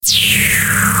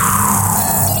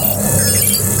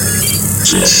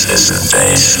This is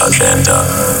today's agenda.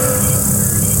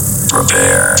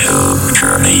 Prepare to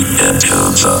journey into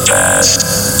the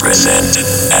past, present,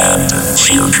 and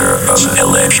future of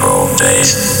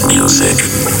electro-based music.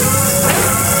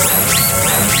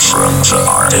 From the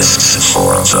artists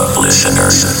for the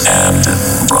listeners and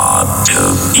brought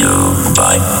to you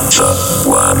by the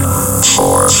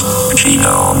 1/4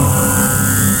 Genome.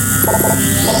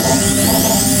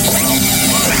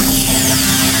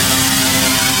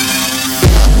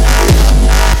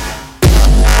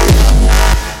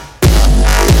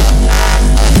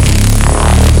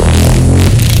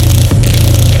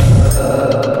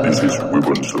 This is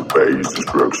Weapons of Bass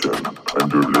Destruction,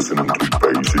 and you're listening to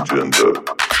Bass Agenda.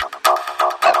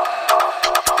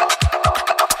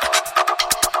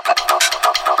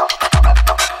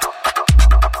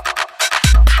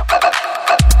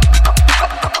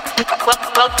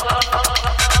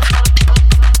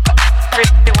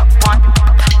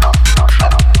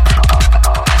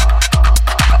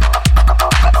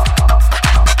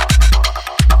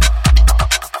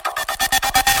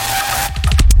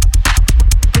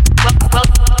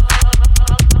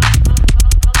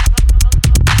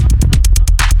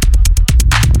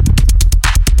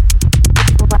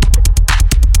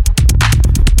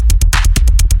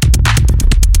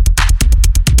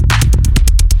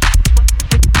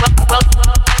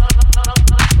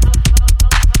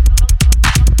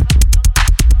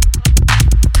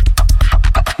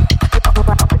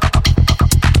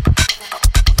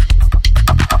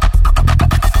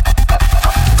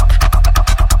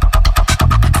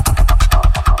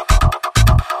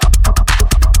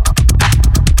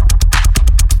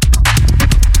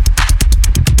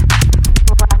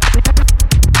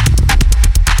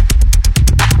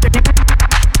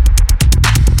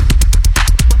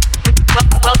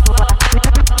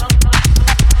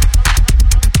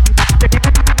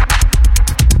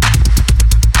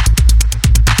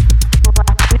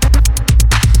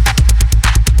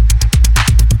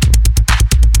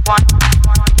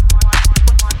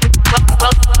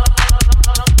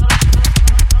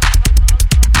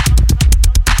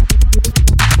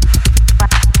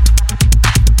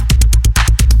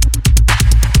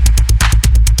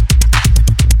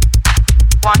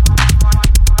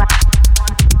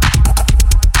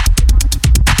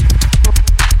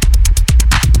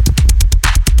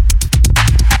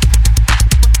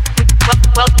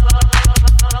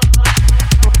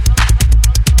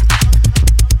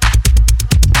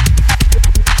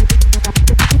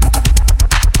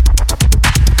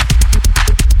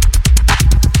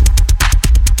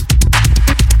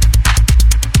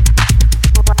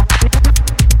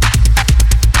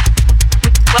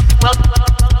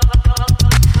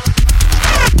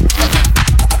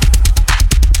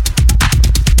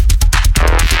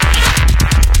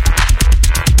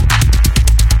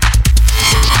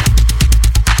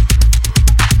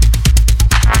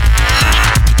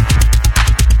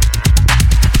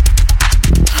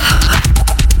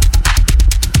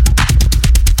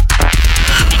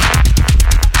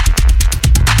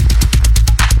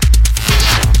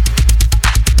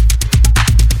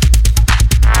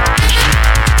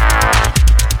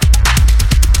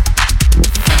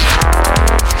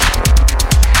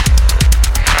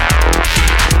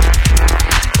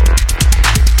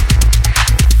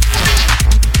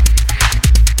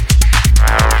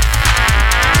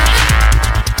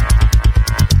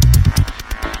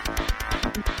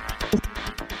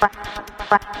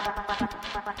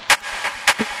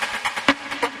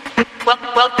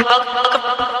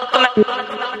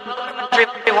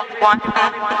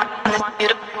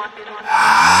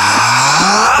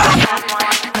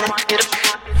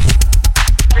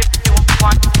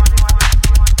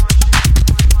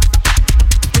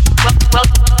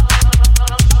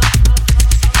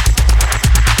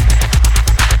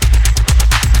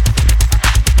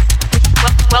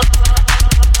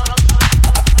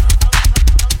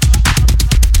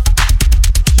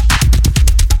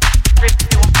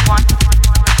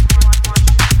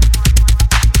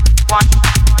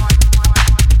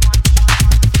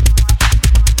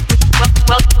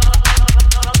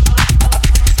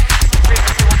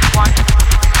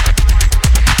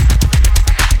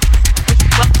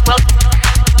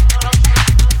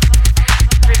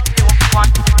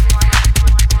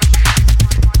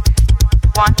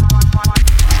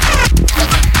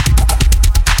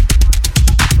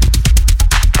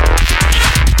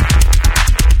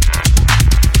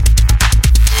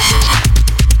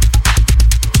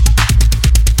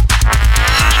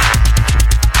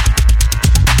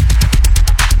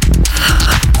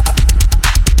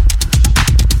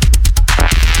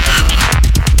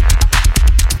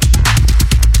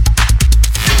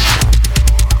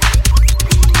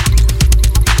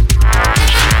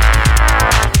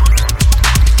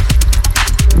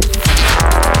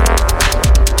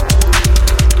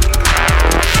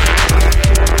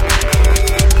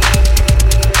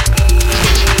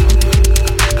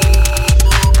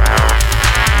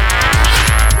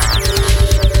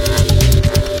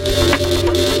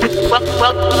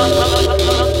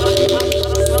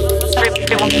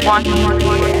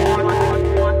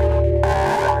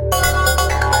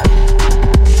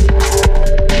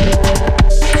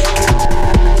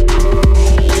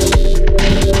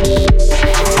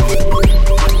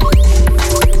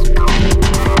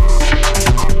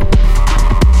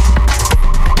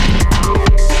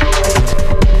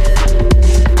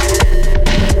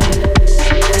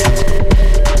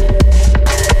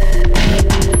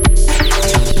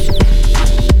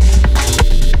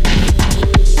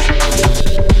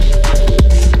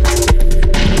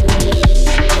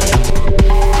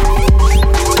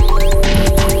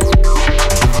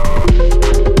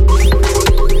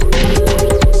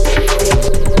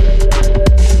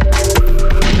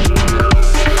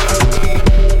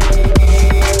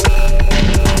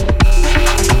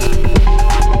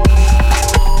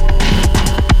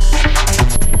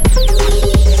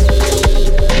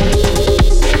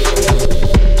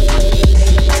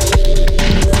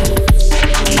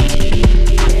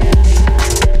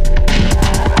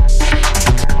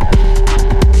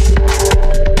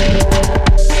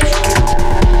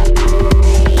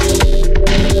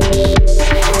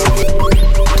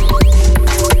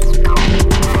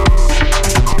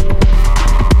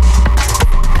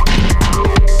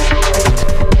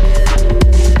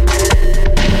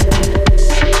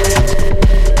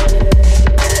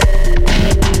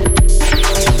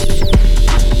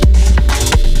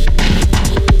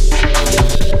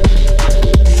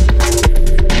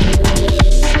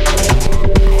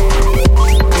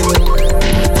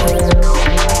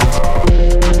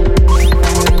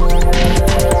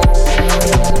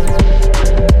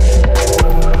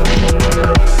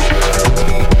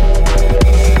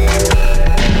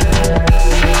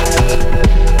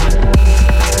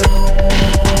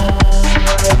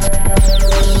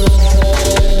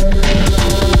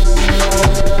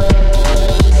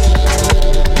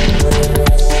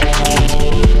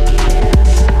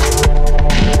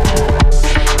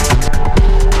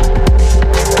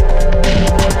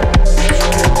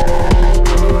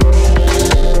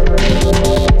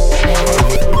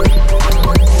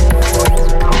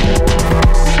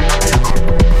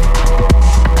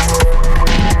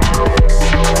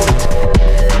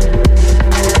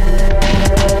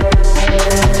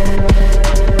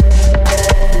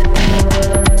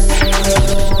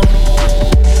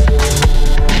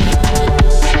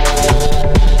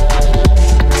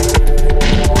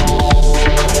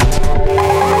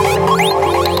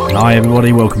 Hi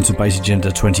everybody, welcome to Bass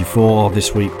Agenda 24.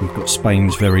 This week we've got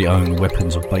Spain's very own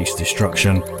Weapons of Bass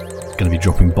Destruction. It's going to be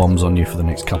dropping bombs on you for the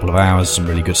next couple of hours, some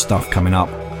really good stuff coming up.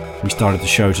 We started the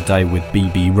show today with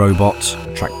BB Robot,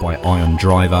 tracked by Iron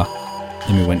Driver.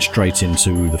 Then we went straight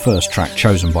into the first track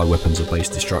chosen by Weapons of Bass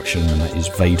Destruction, and that is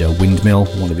Vader Windmill,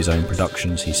 one of his own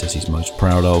productions he says he's most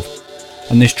proud of.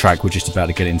 And this track we're just about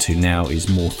to get into now is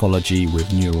Morphology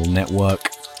with Neural Network.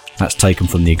 That's taken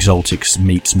from the Exaltics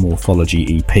Meets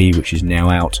Morphology EP, which is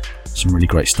now out. Some really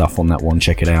great stuff on that one,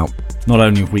 check it out. Not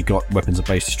only have we got Weapons of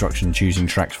Bass Destruction choosing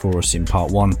tracks for us in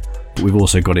part 1, but we've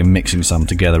also got him mixing some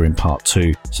together in part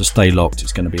 2, so stay locked,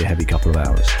 it's going to be a heavy couple of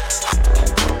hours.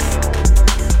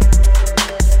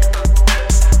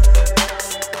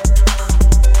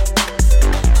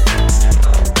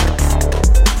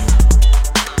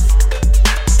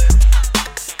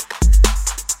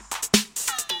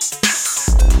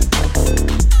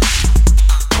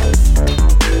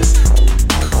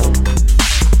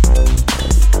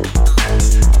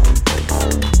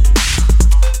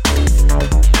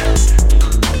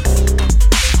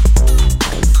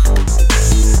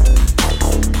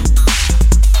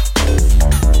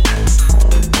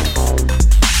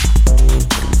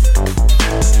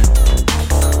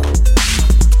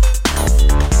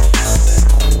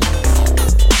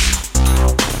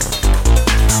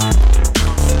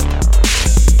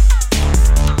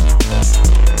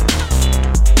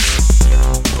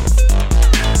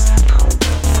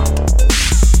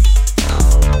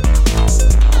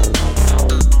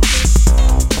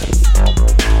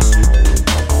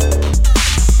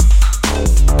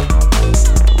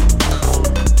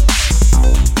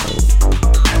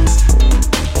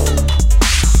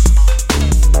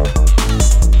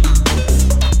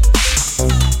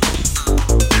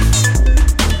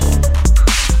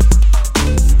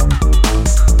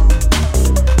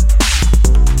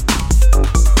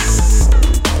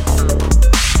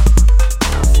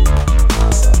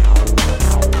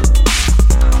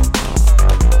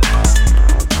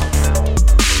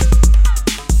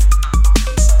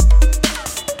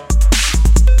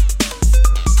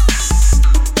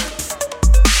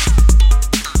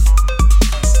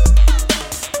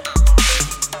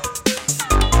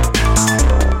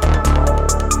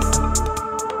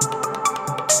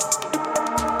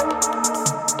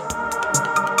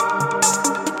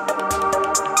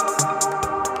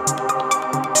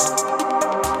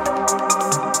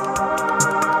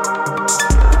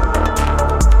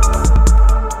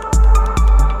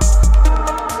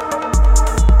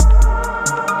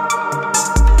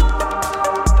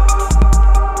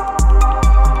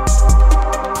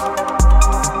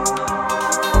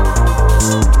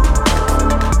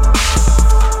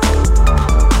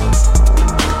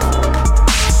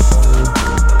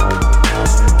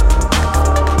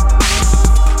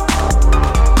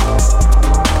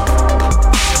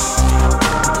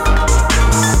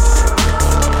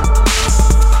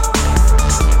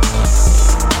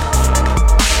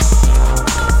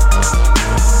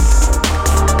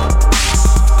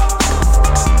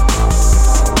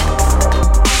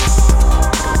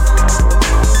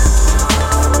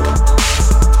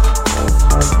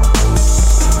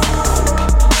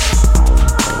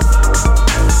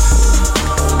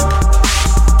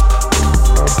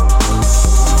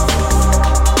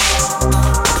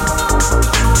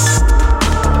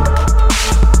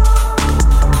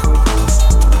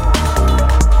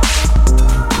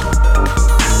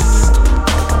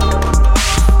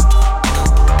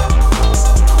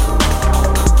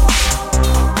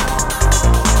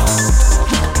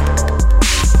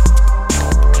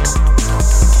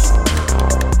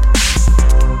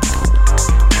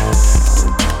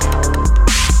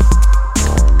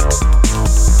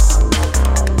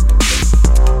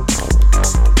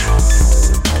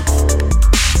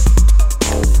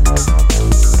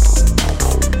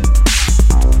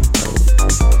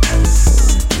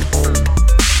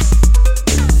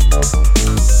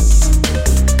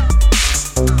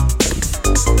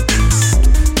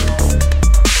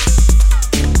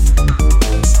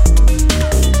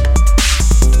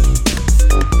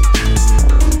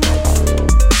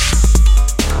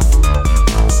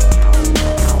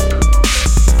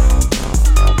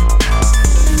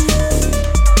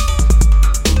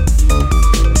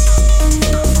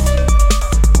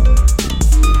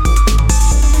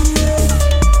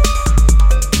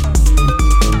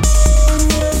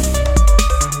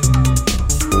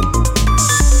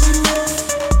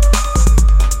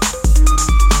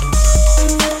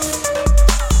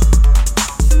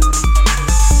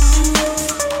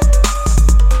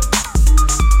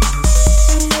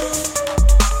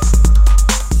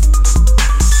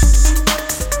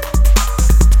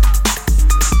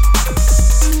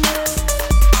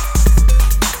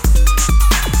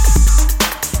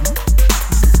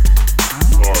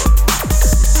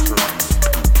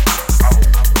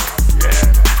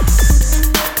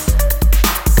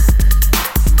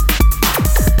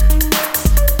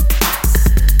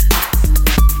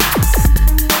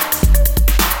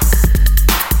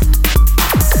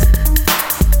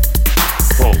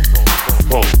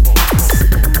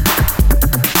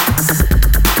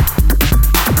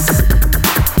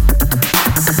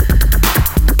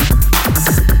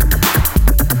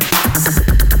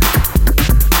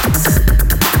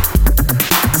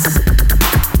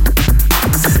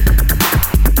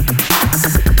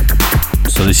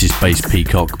 So this is Bass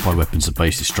Peacock by Weapons of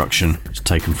Bass Destruction. It's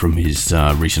taken from his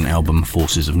recent album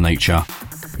Forces of Nature.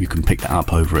 You can pick that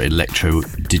up over at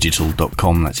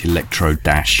electrodigital.com. That's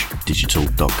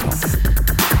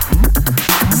electro-digital.com.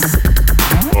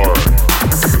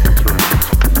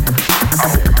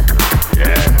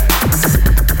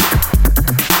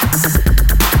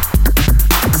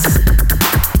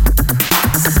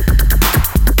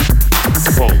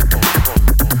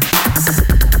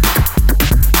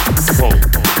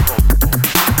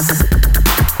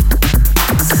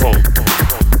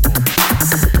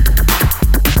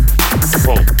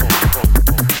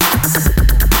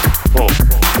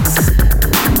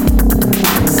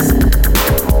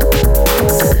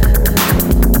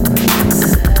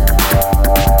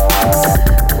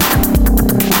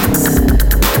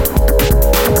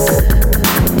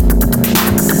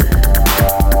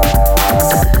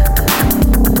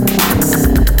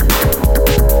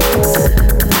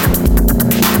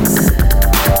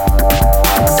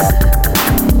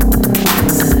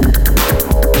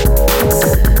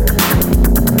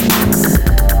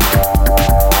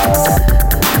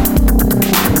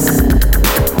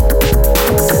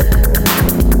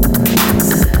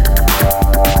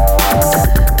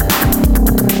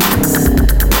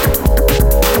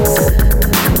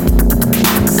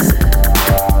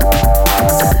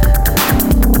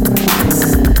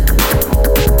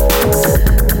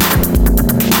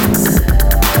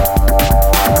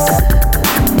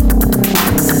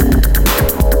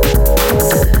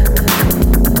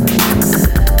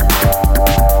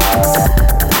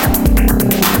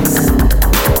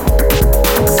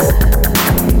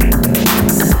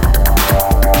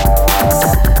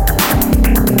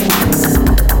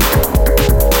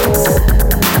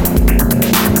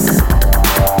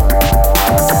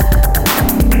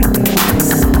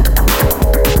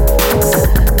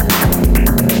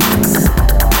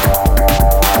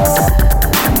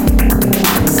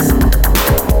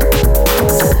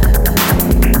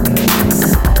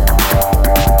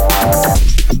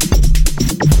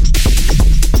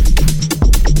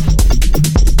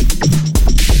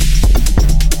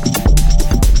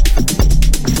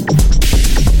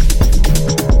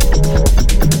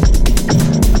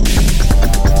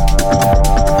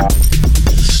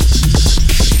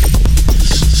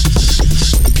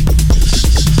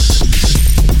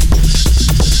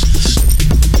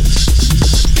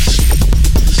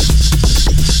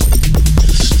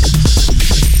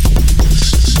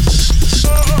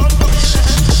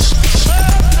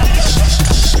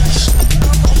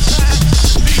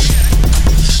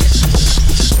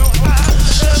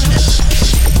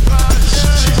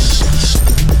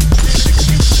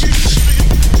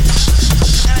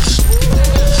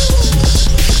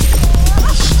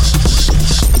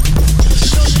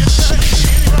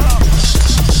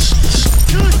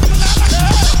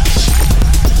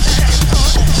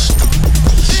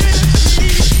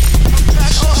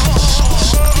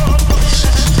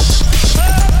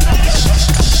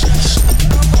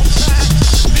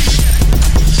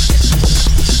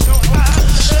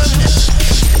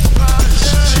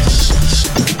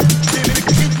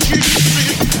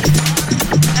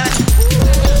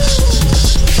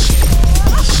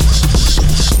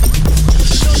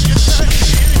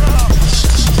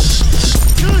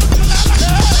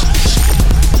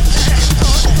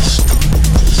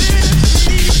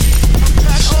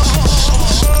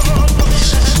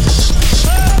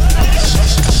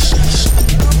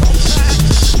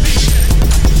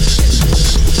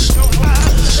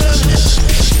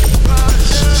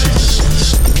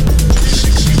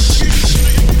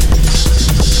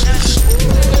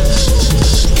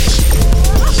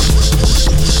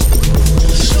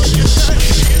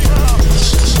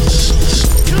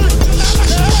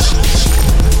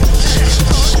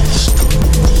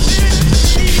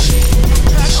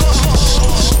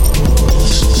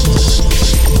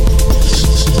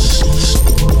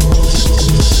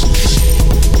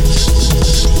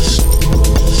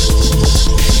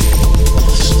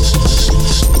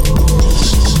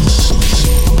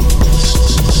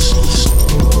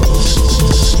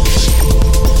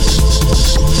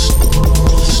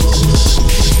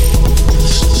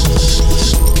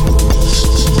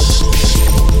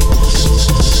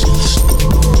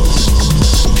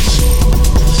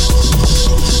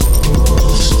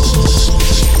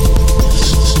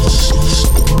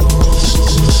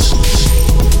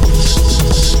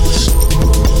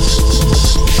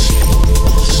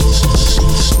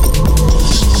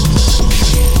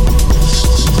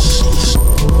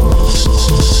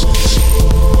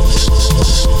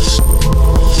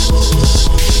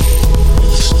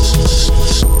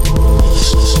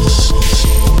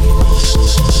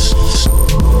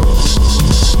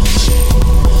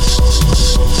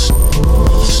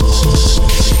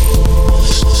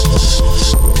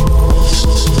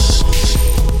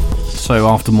 So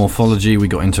after Morphology, we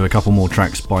got into a couple more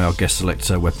tracks by our guest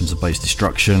selector, Weapons of Bass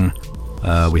Destruction.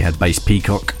 We had Bass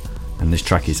Peacock, and this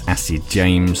track is Acid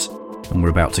James. And we're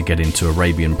about to get into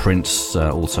Arabian Prince,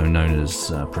 also known as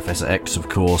Professor X, of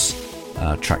course,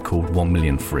 a track called 1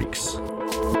 Million Freaks.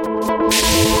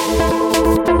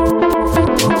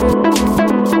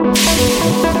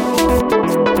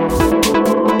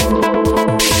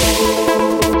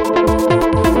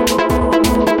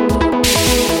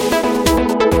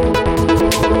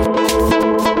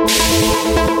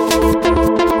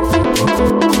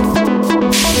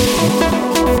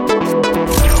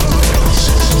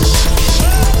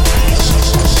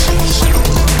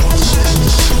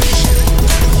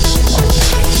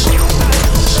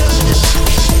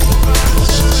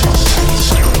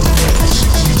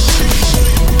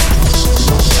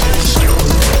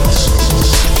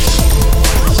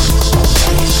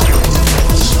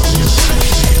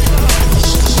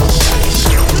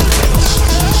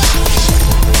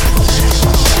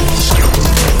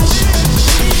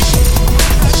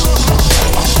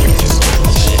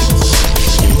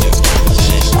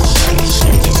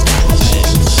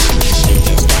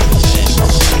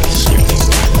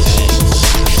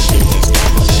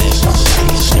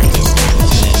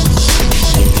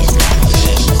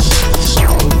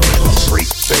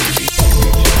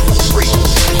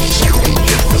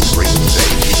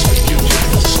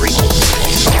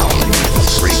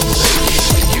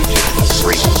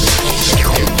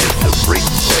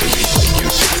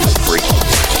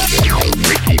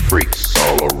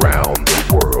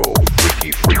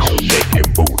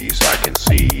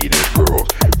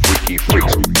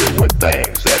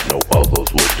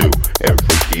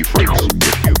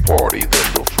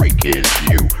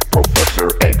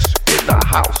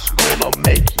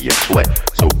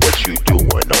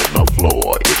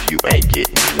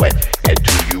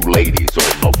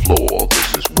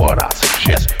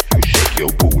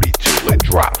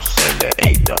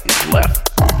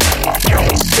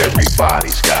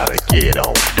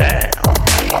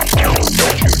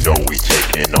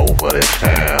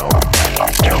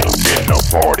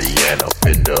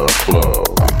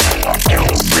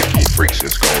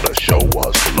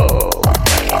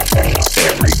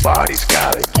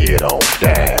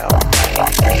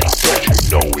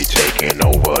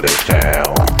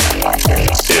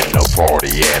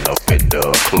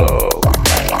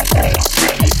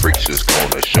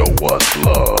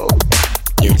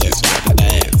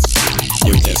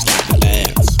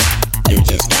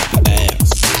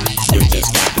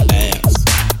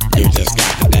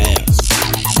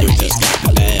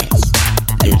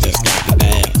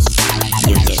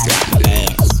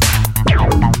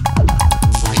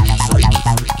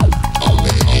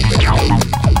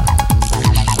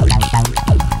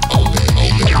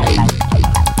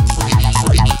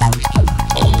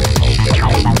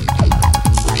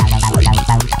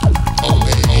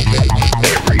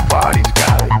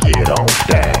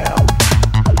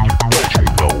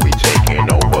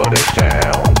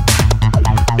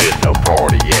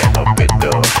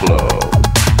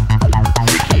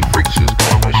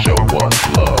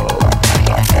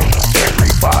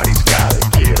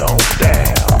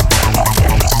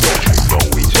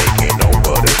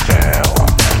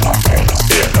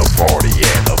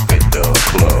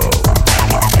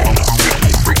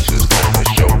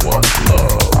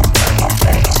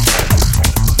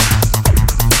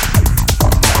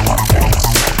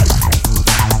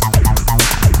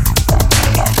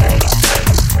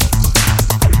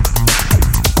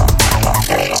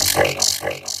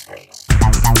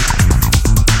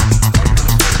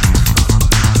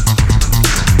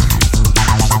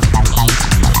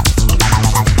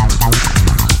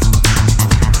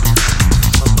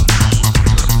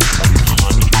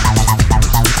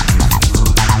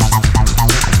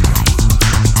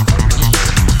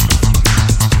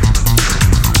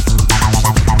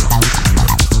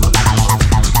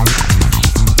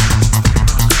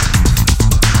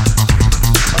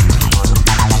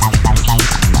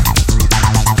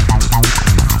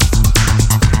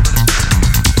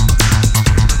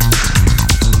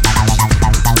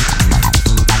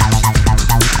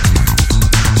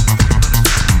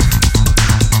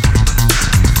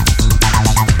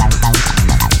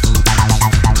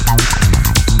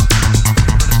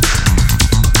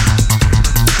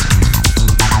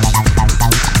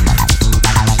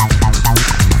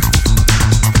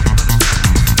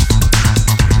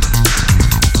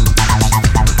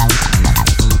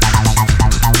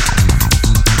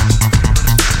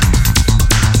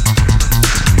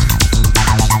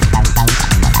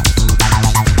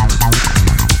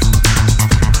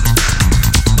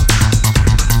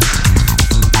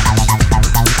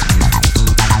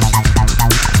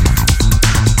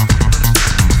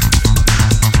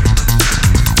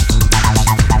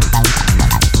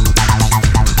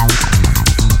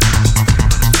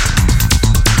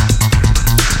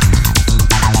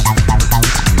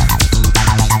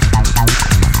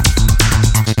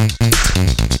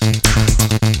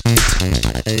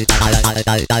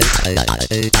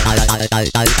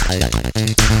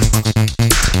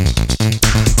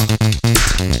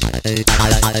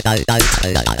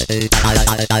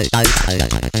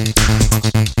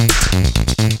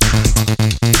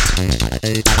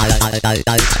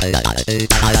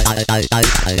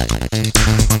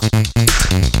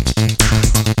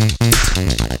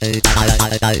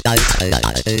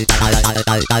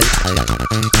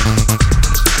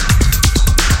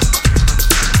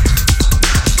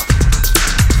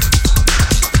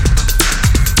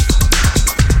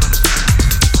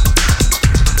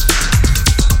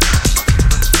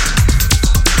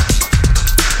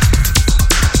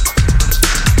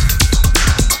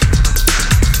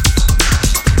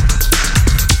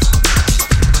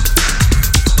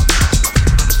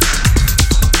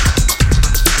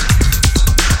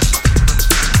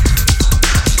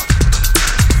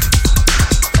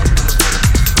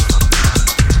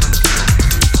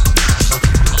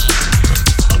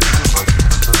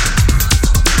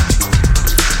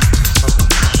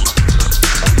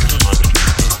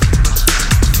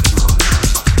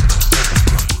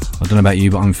 I don't know about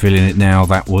you, but I'm feeling it now.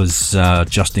 That was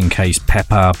Just In Case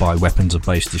Pepper by Weapons of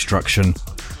Bass Destruction.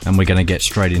 And we're going to get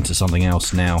straight into something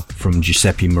else now from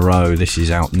Giuseppe Moreau. This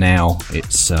is out now.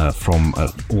 It's from an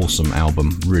awesome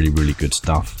album, really, really good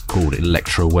stuff, called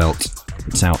Electro Welt.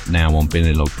 It's out now on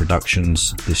Binilog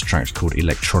Productions. This track's called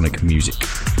Electronic Music.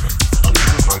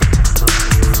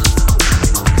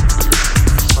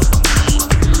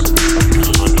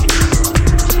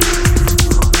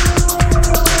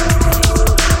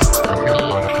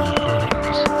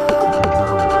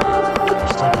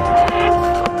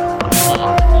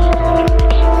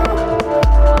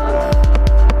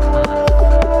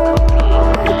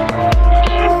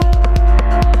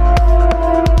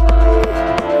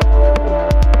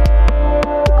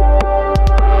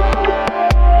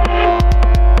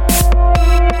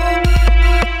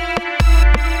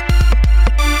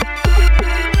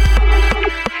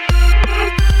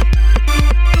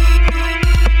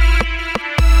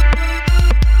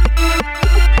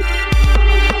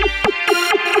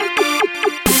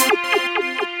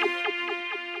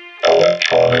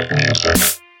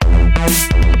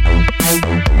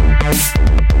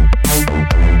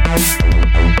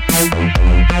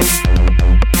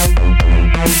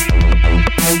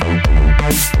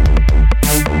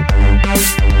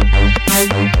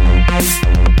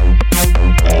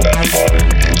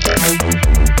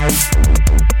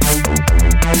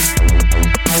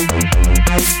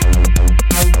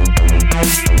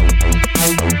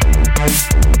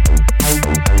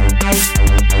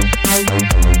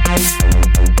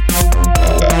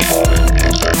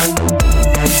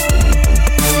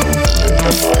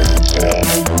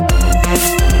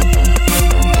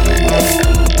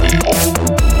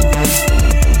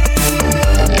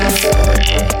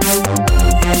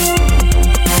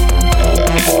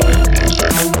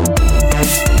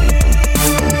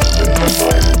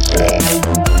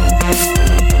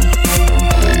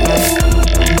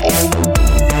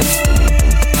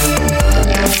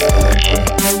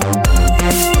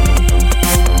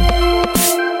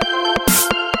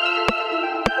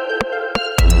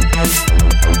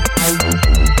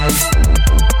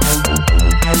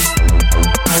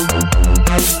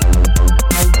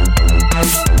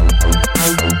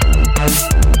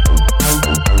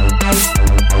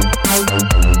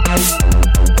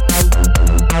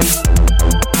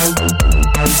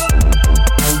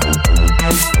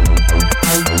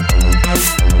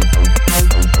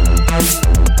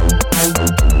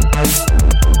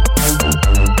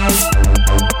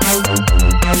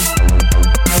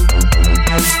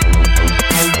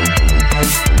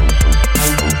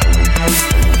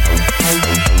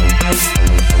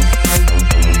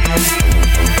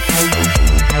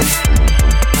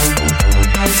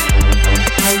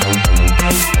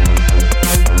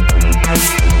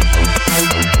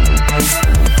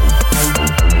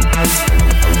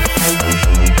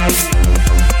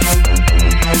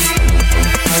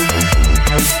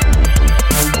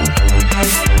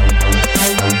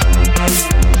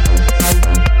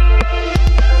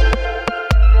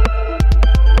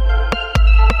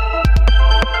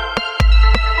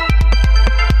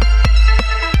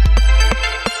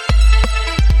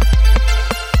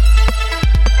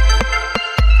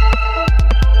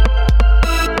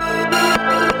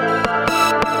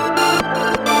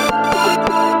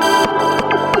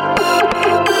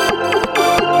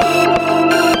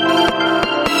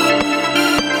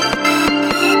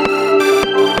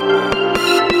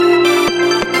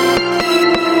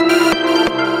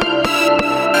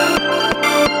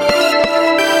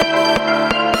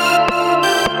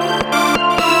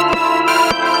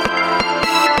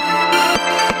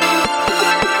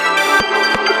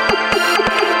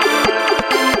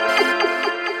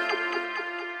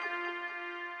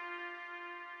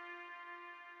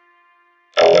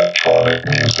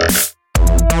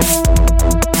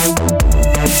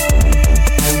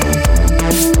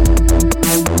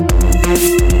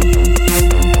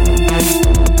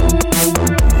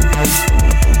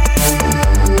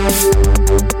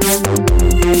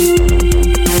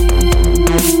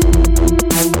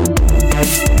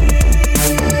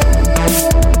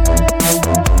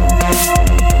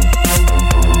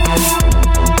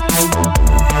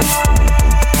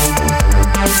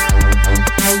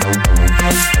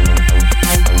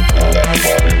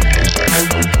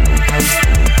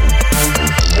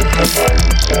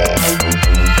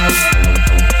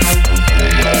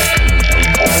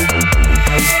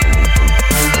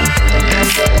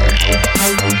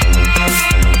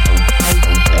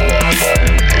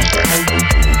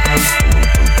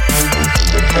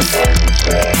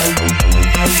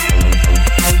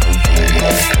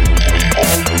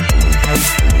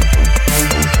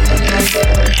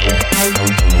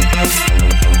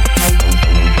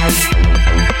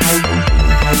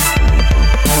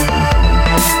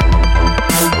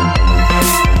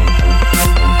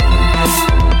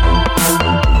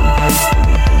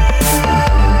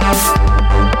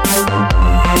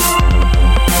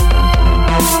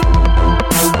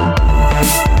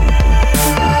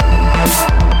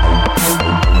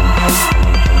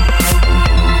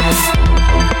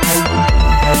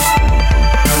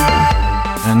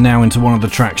 now into one of the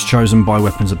tracks chosen by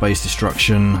Weapons of Bass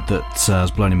Destruction that has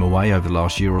blown him away over the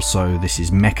last year or so. This is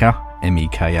Meka,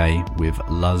 M-E-K-A, with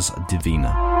Luz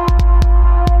Divina.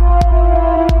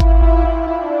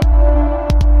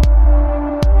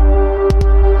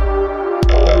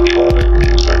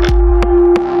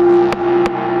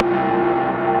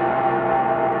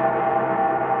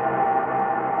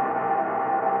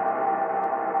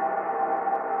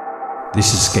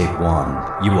 This is Scape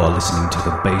One. You are listening to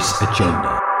the Bass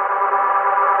Agenda.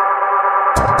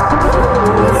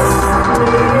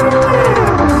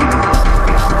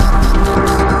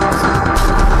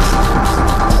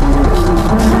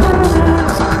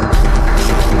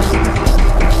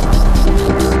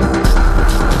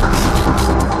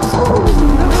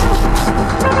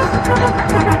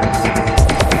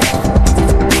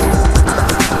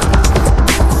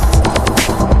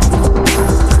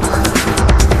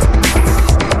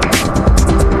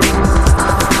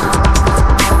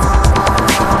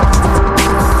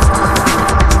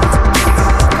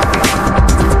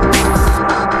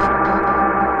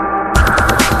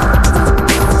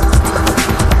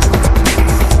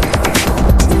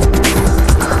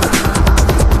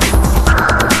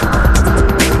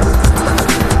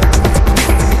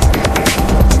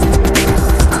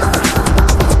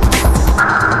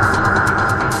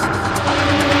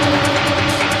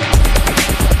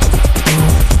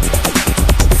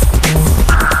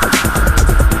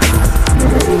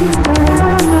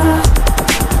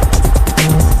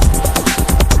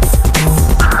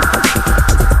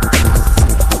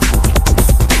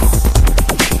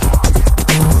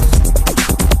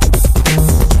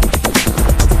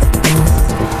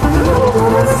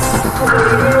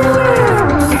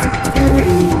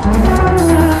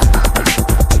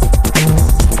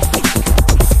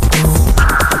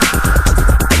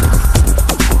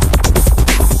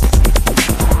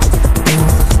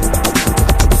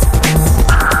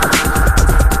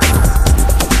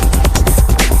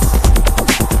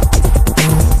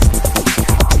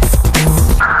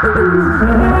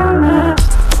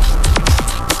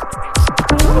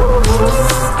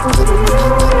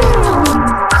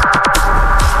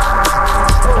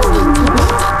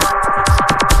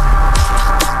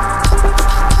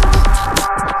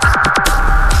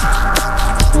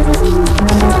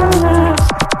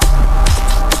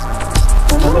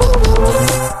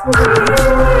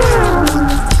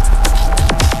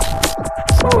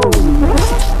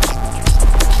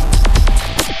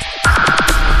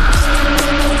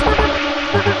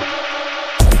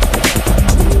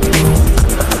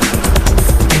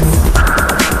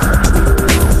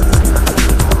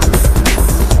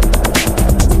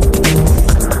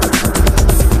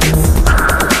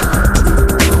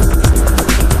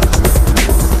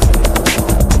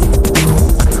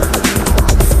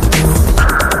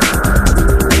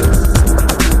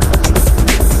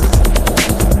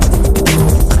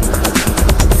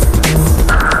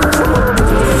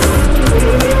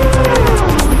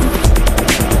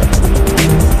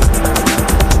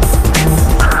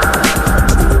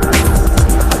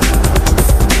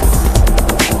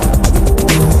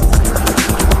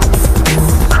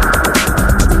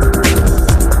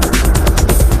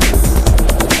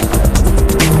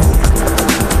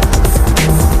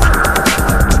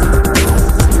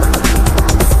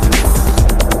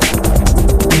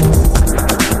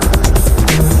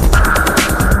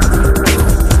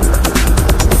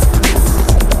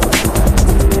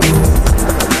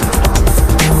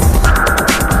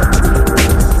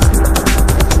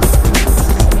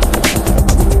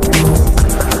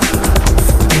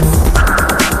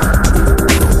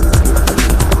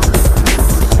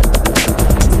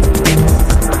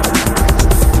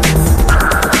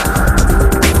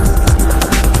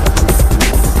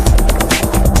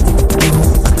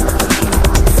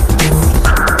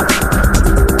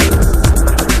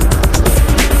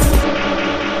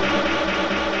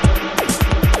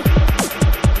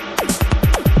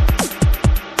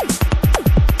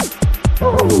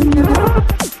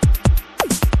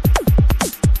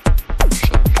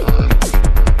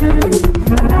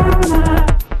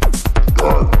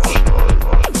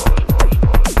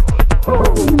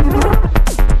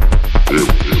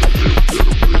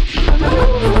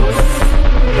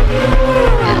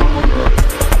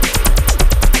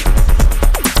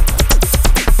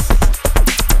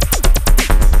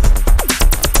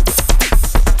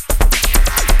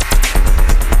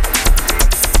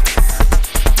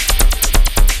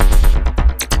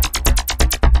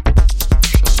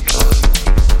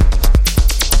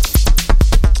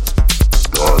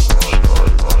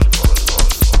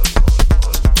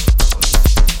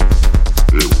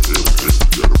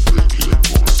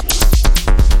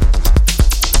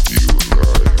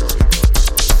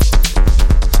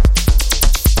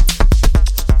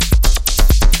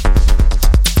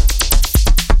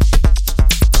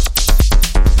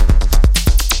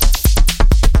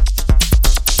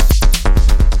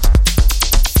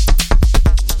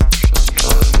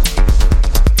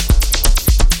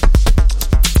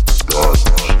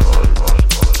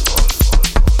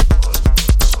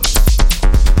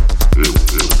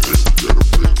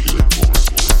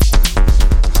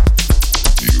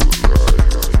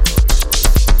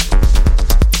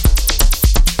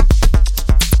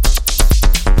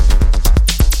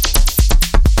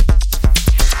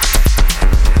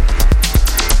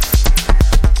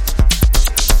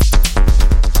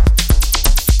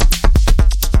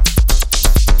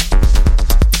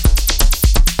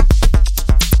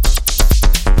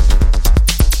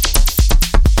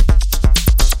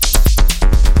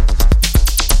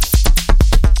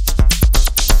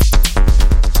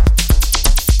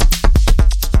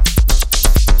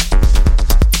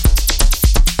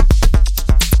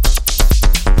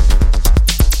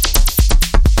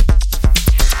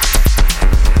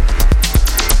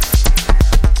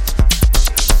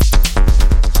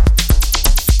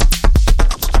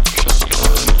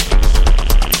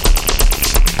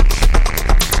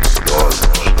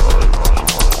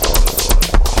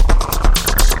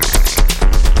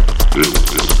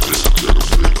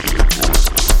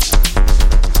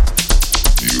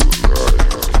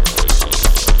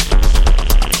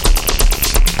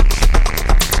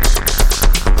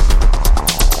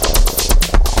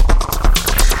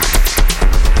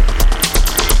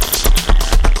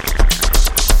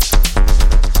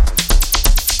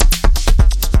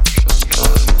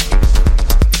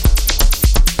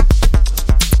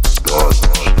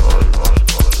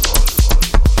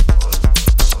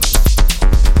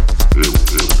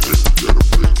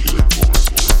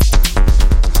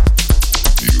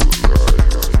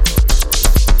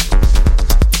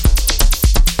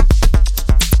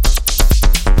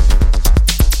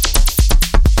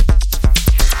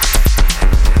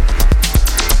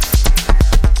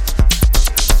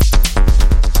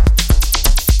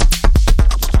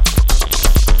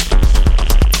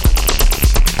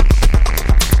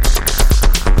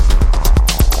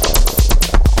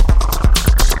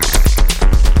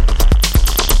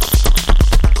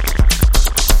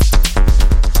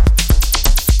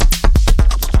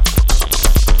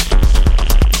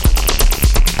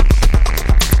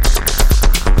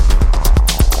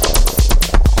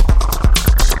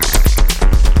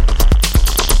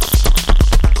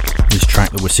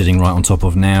 Sitting right on top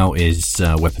of now is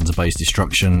Weapons of Bass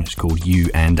Destruction. It's called You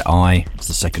and I. It's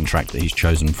the second track that he's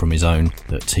chosen from his own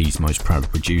that T's most proud of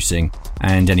producing.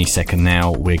 And any second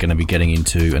now, we're going to be getting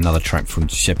into another track from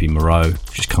Giuseppe Moreau.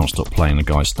 Just can't stop playing the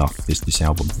guy's stuff. This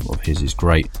album of his is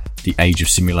great. The Age of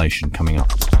Simulation coming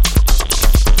up.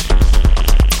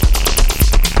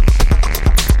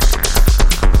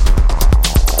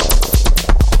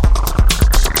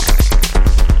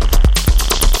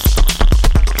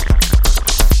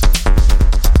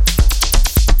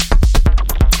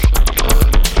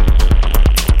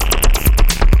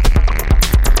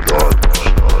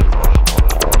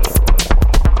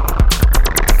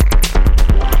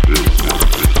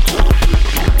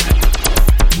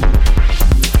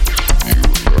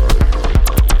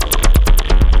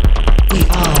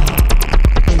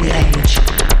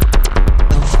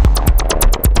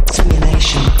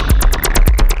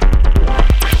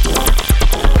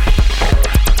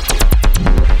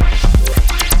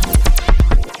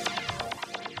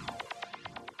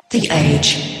 The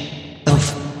Age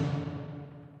of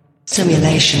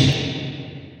Simulation.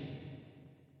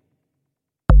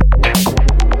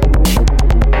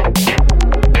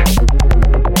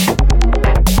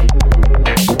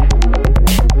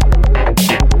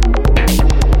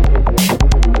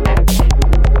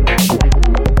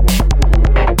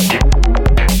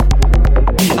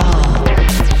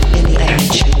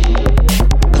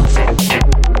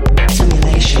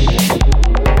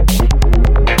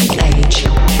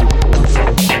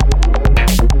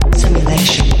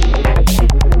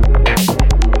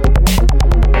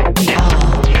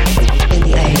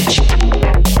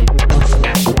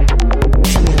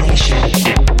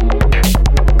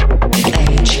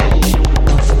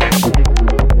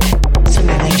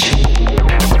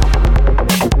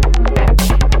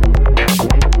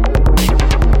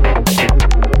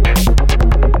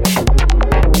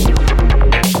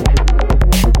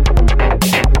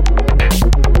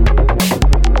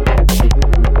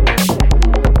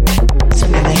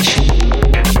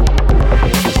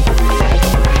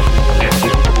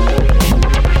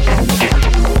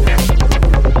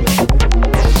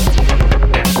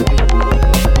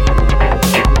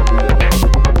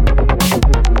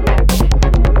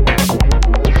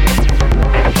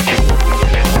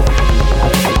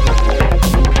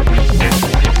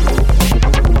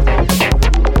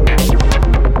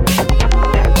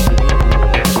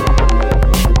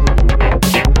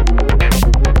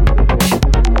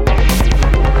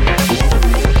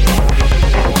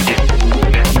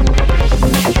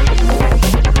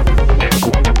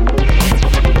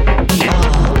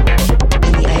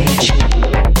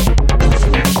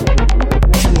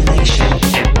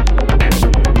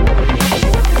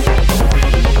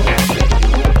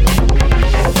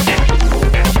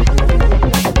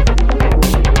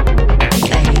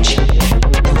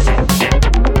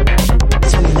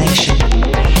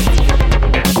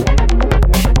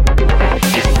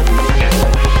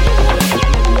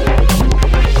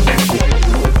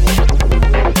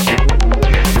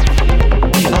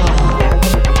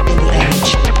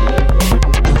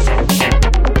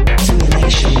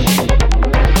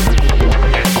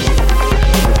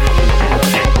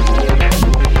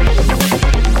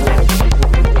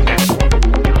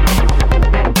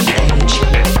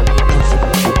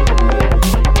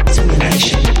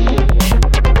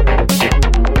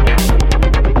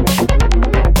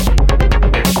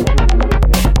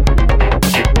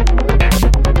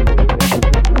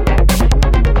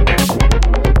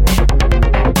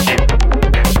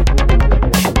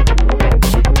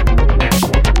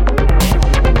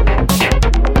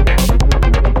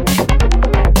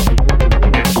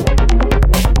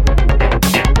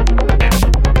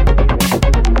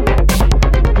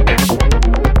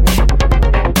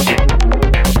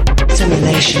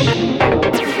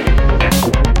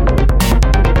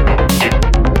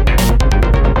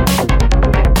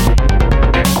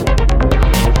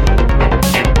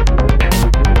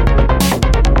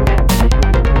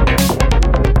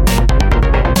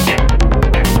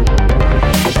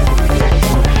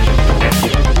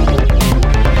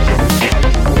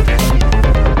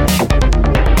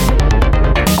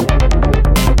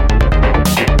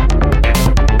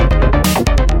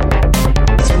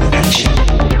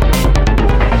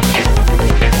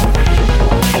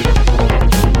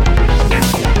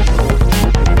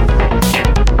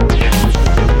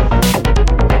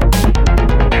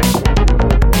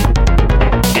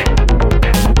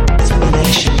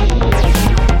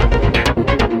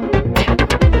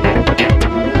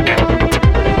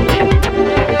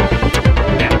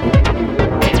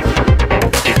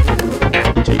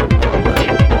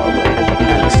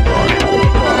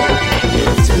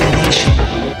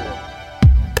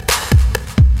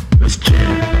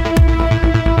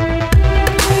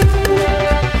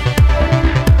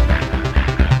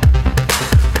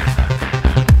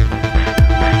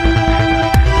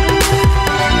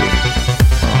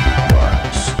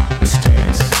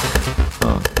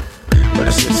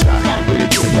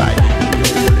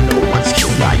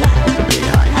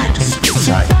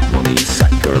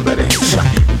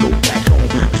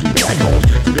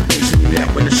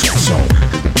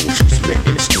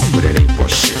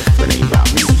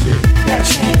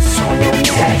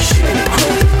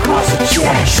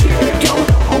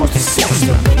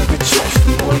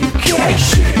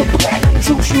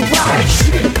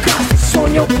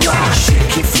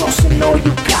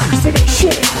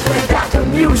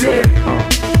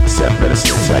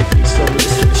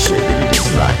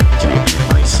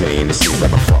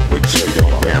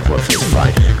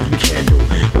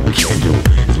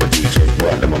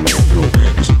 hard, let my man through.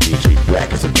 Cause your DJ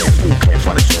black as a dance fool. Can't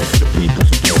find a joint for the people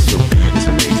to dance to. It's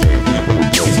amazing when we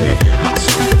blaze it. Hot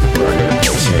sauce with the burn in the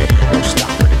place head. Don't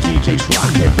stop when the DJ's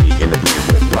rockin'. Beat in the beat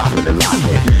with poppin' and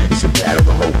lockin'. It's a battle,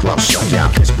 the whole club shut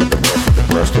down. Kiss with the word from the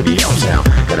birds to the L-town.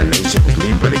 Got a nation with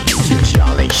lead, better use it. Cause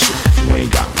y'all ain't shit if you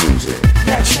ain't got music.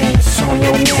 That chain's on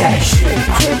your neck,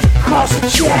 crib the cost of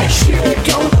jack,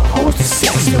 go the host of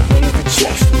sex, the ring the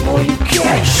checks, the more you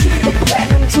get, the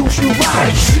platinum juice you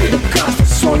ride, the guns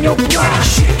that's on your block,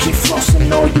 keep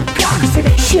flossing all you got, cause it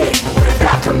ain't shit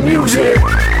without the music.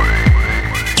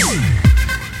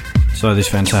 So this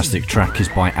fantastic track is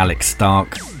by Alex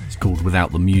Stark. It's called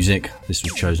Without the Music. This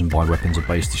was chosen by Weapons of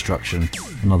Bass Destruction,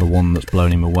 another one that's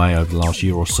blown him away over the last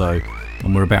year or so.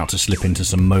 And we're about to slip into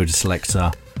some Motor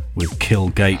Selector with Kill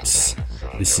Gates.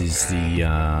 This is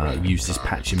the Use This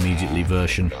Patch Immediately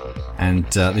version, and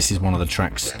this is one of the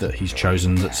tracks that he's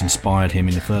chosen that's inspired him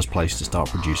in the first place to start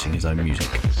producing his own music.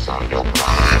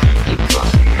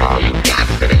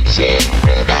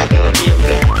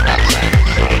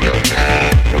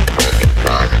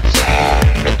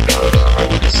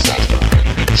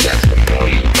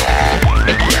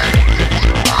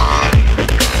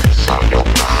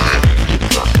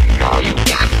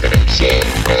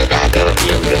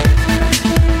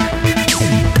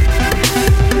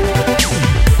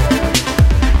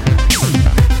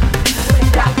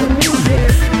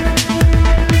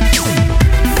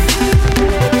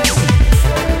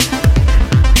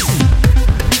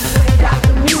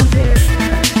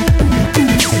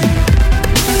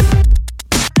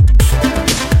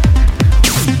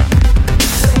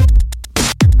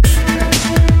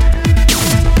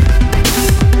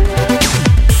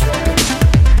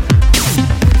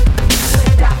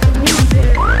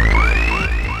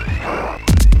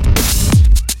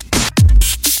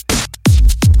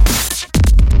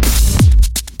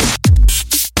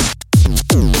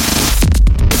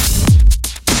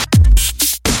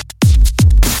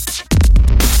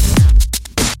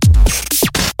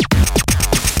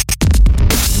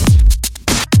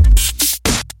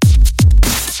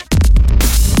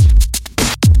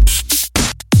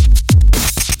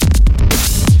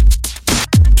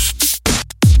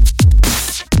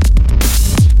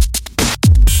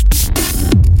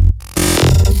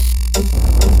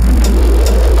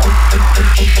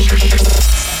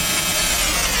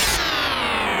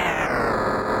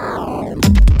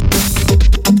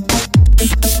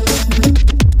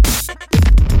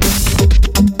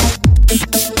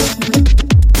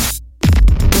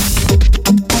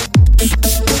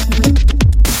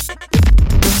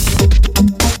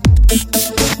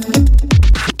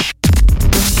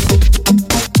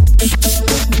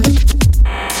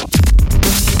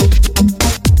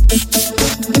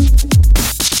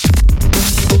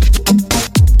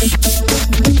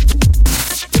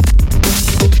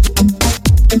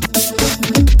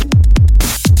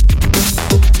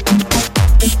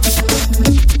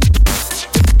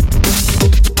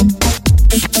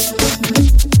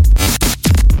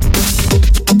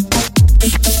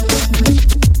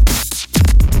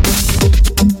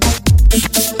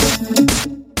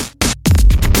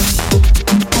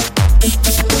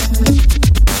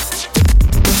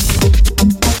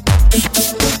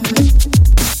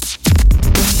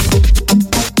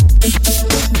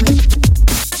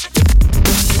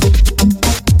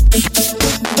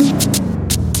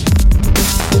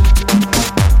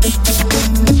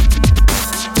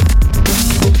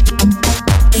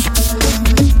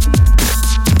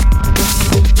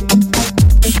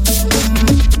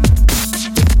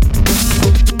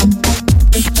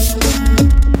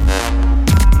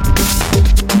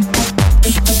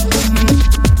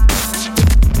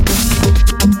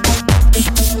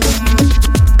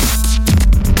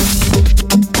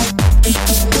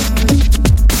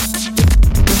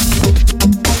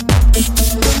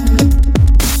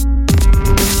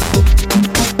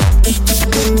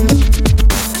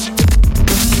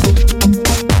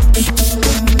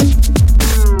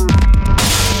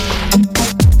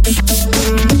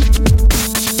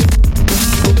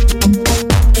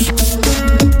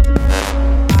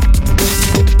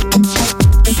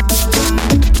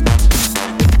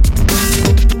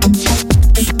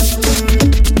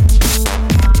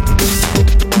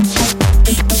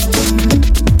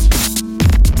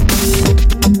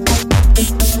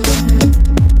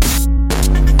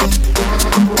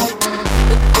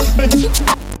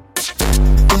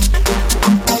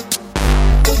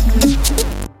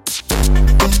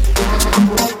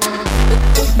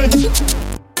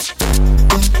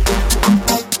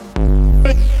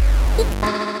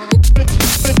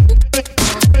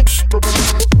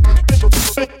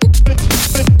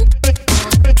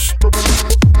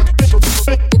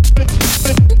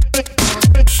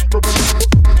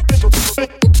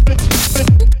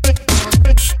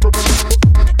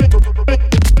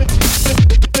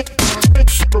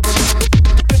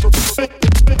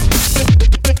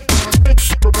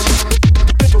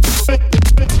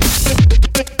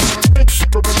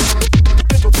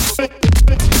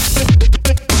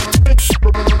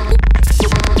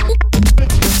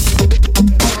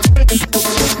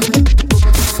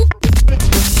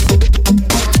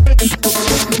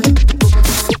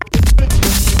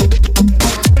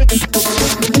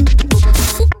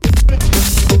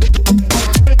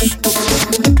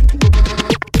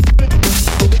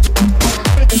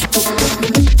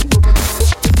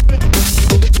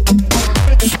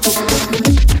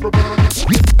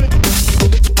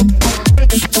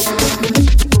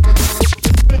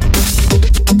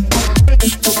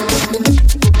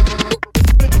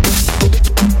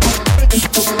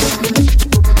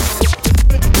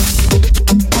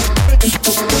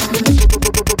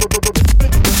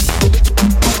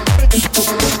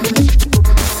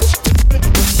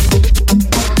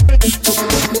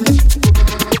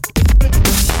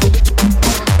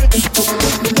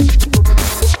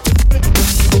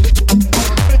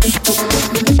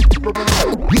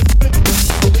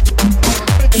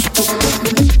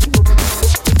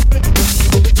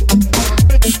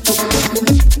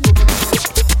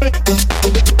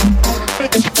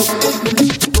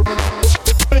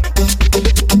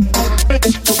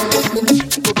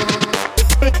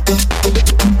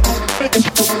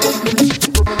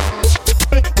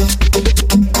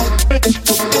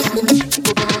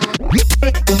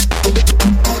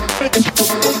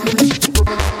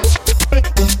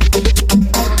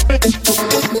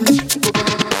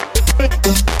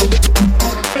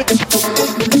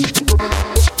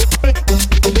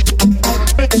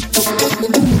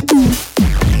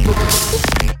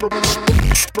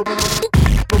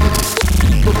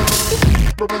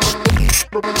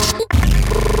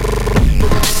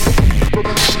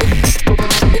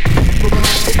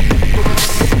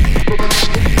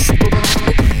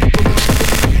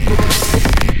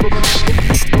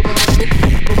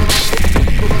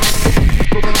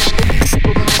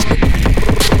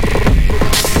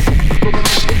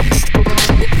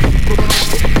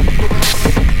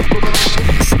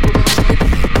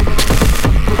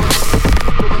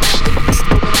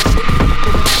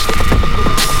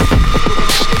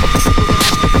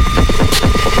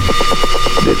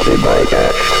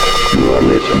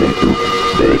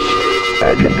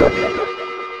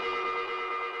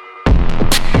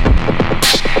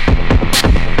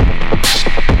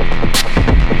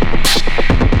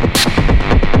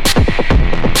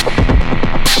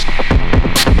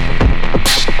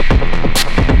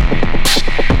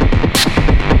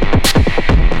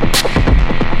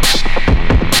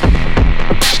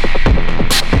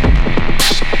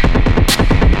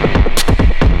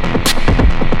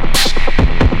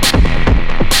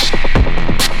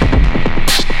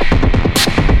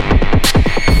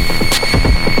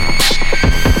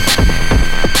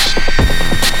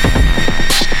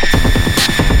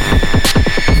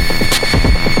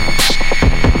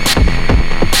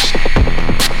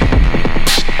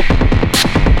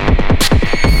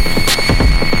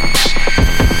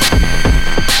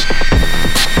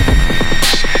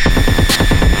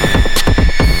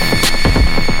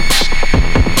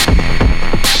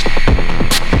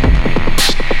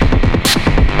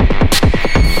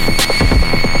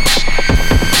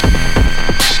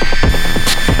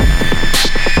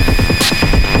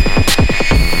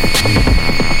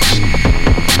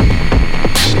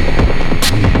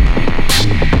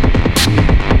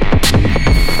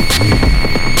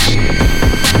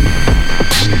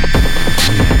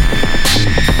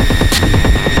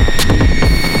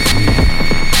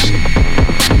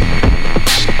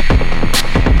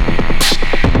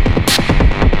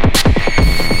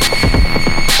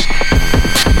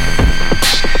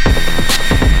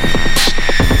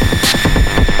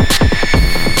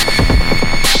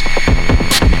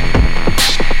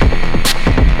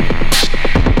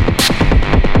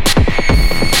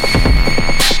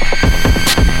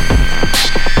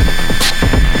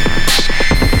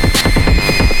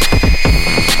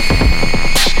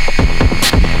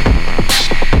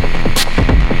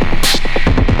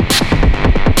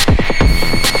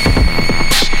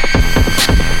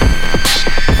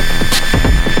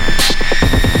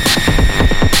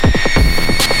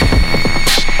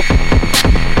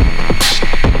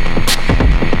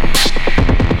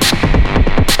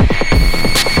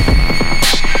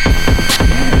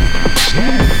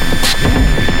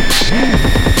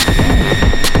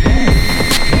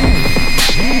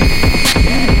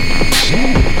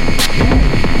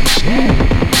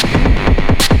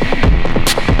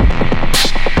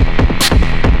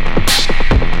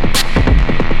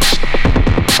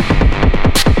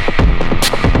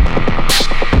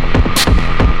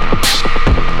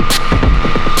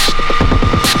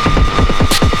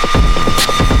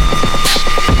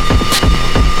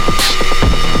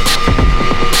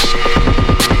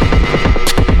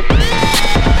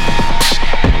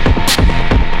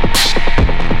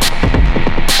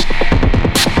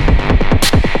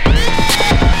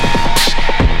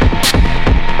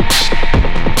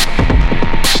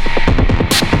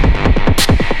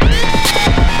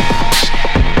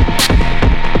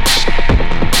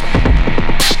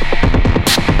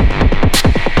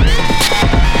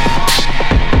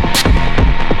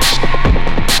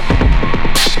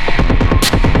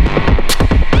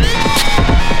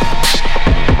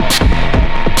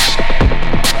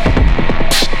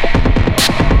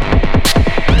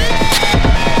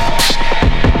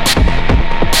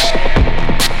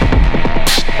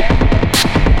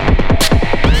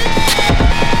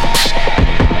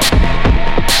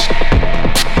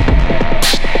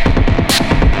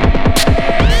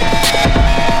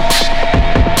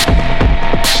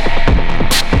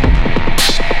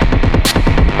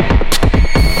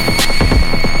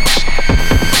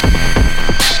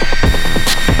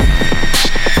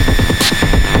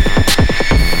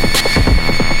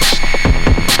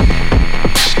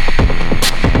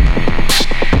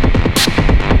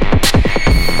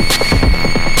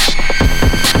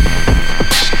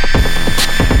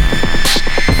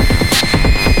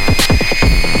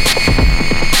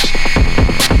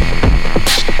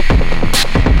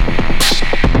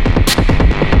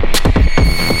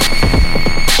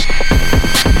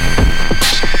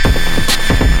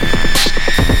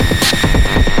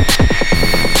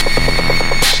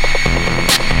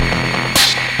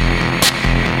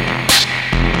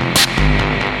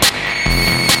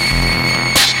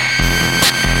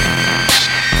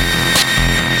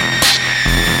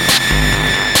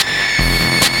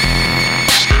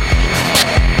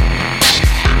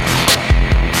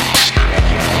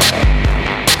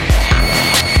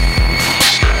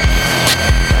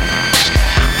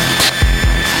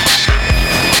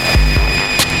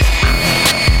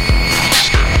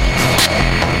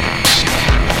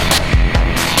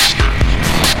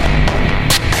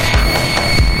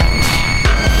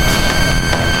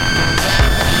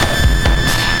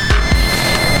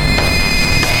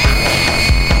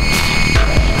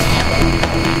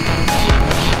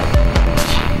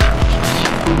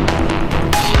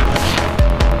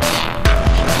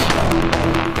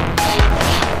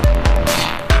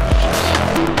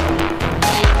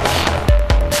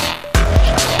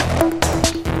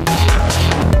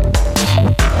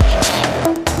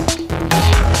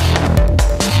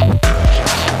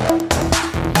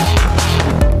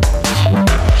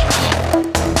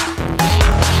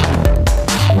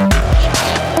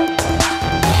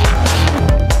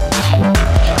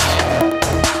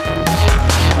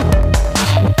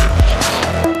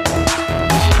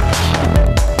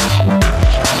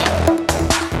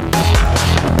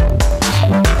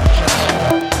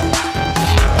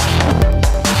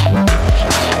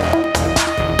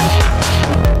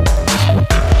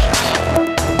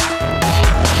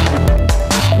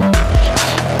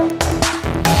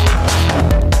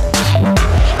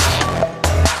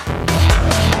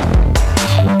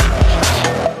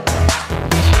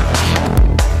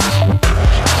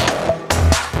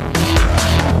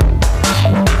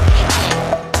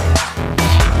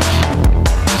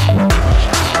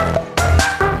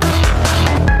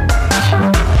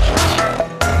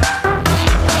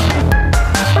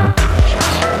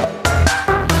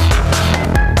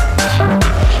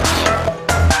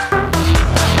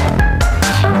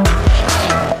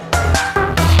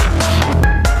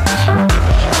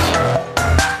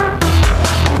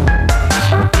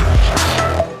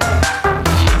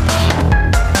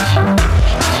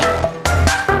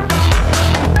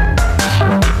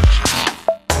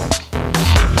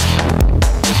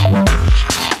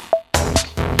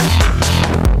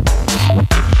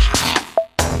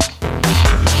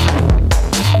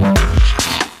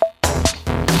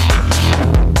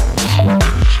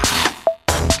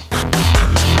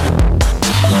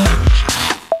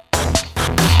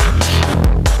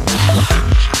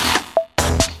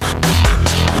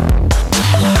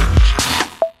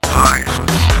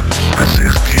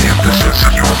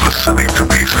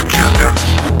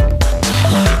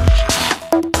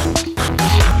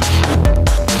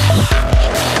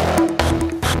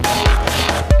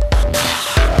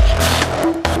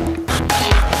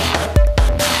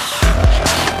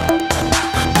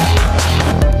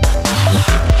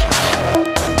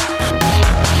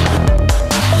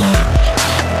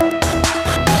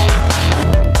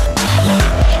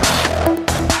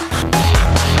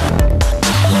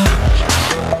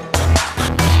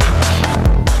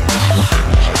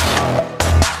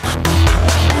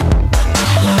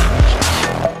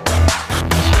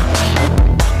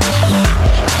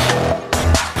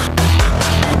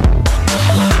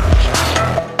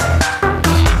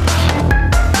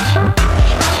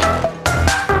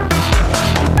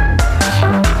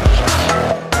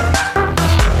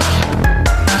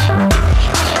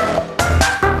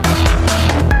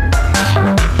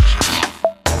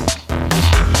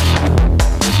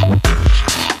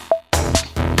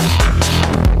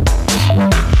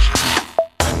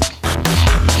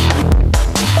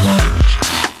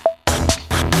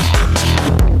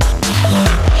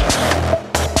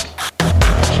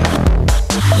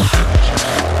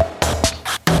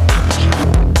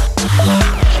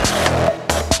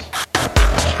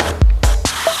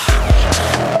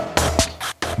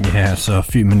 Yeah, so a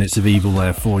few minutes of evil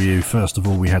there for you. First of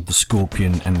all, we had The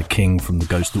Scorpion and The King from The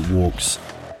Ghost That Walks,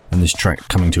 and this track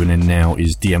coming to an end now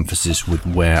is De-Emphasis with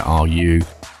Where Are You.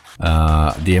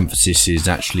 De-Emphasis is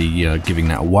actually giving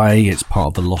that away. It's part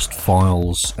of the Lost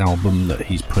Files album that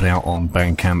he's put out on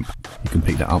Bandcamp. You can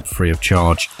pick that up free of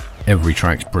charge. Every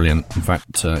track's brilliant. In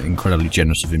fact, incredibly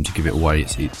generous of him to give it away.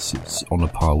 It's on a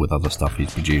par with other stuff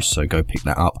he's produced, so go pick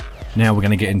that up. Now we're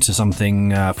going to get into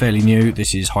something fairly new.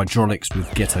 This is Hydraulics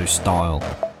with Ghetto Style.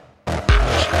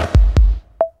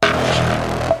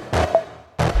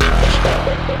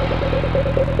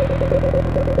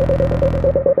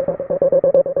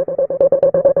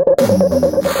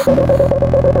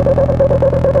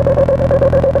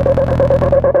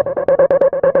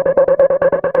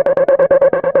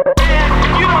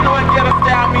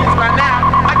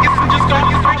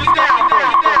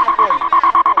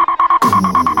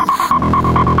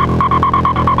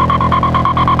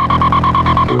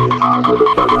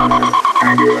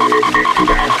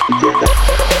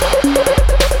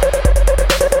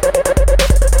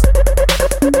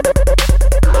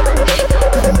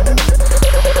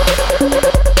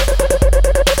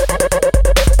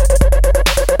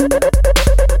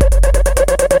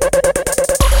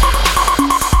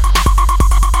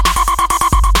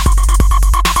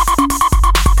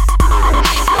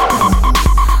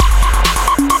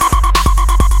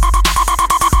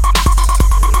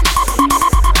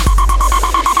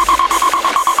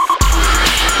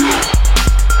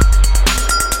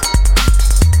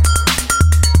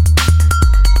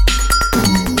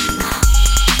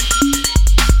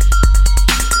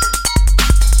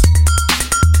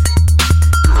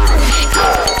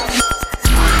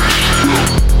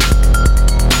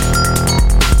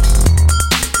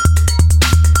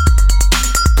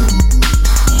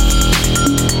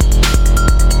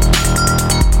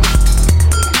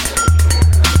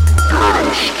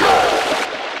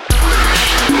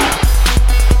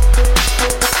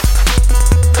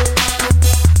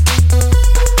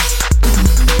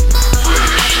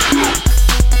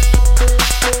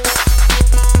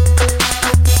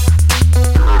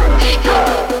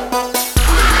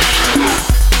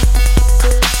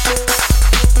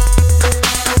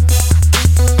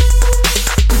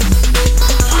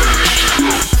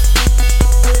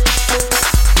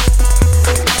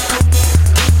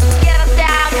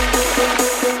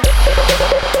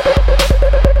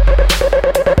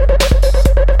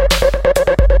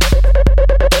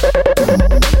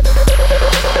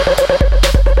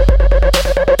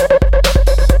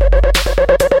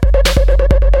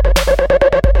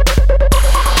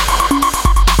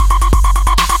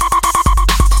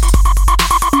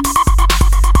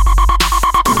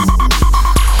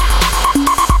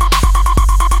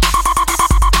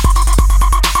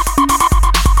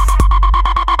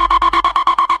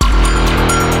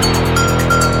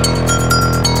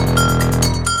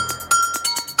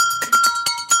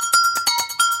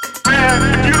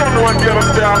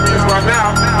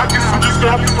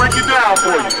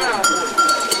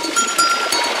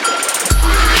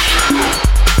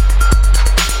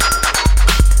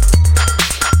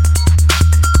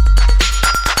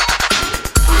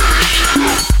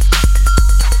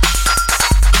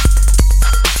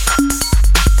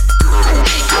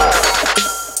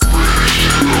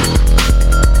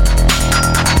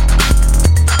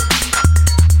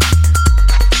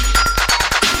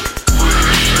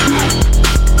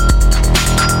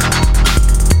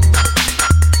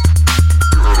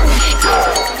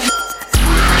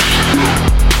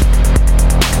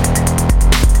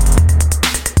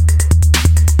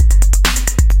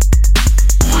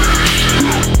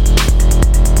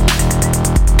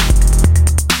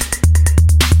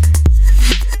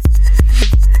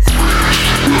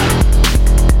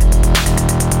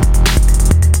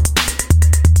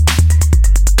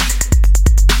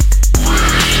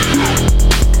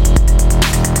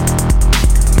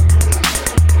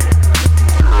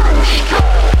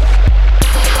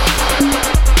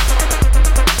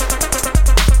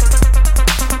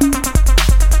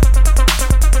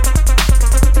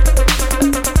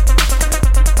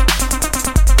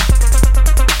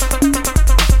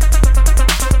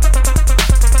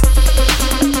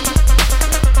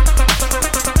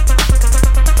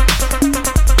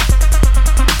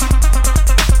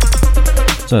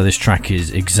 So this track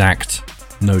is Exact,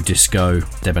 No Disco,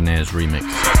 Debonair's remix.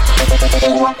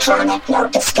 Electronic No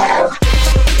Disco.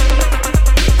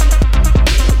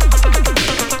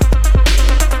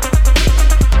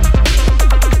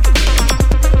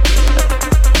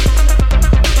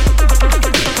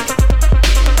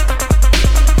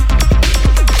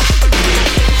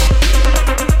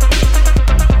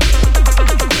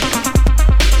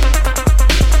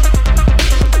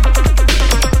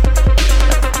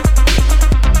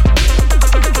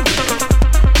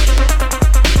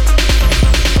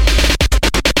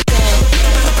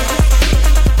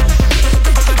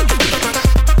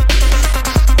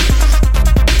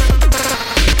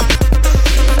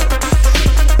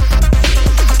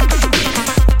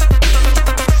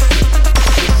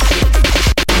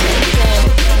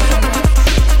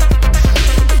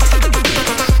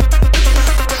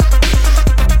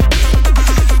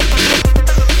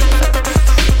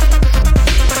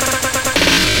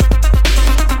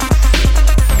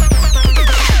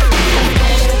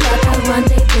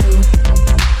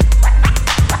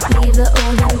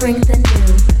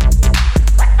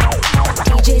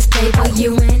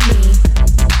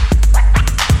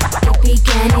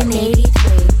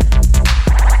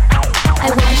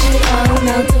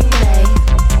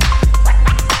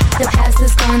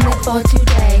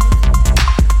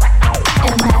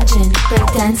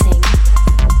 dancing.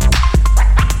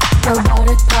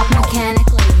 Robotic pop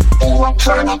mechanically.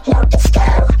 Electronic no disco.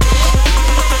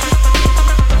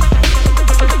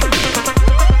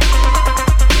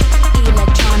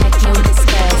 Electronic no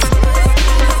disco.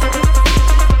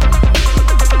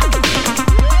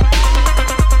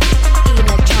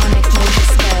 Electronic no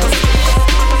disco.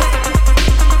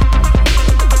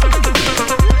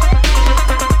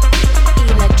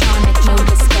 Electronic no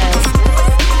disco.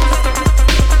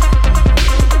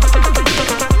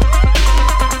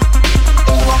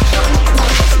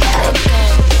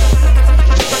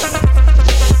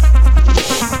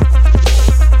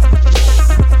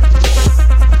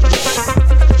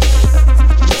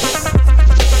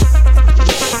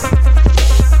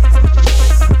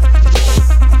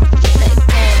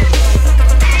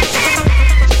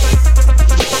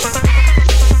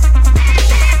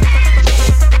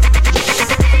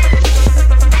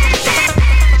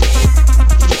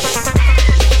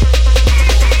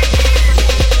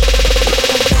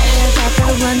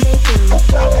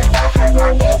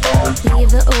 Leave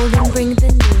the old and bring the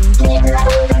new.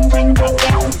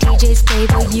 DJs play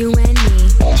for you and me.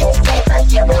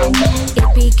 It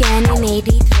began in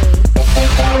 '83.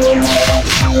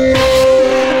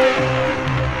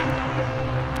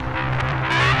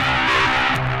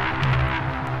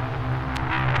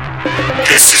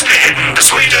 This is the Hidden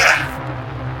Persuader.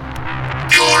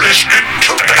 You're listening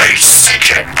to Bass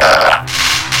Agenda.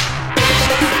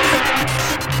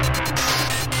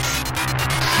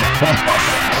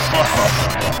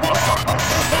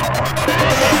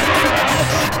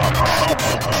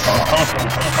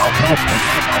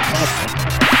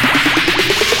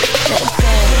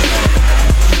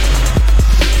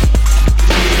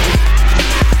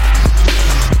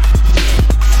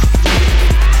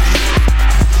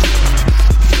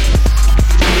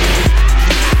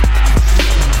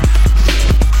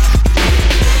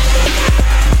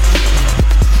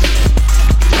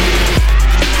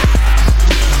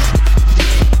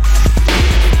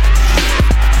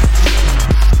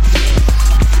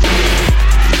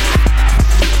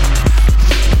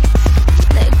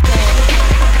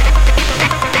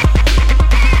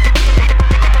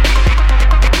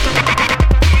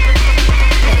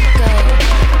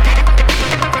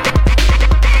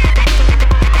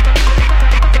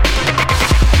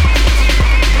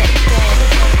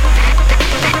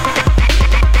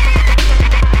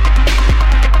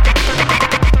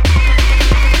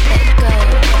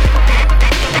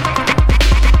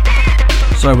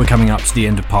 So we're coming up to the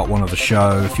end of part 1 of the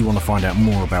show. If you want to find out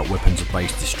more about Weapons of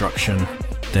Bass Destruction,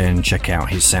 then check out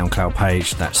his SoundCloud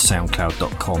page. That's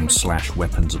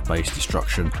soundcloud.com/Weapons of Bass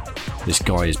Destruction. This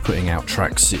guy is putting out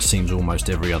tracks, it seems, almost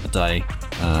every other day,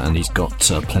 and he's got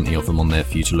plenty of them on there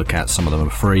for you to look at. Some of them are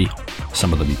free,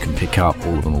 some of them you can pick up,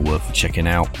 all of them are worth checking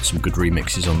out. Some good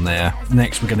remixes on there.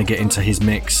 Next we're going to get into his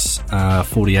mix,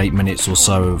 48 minutes or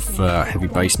so of heavy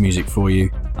bass music for you.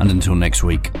 And until next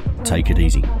week, take it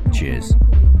easy. Cheers.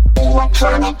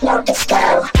 Electronic no disco.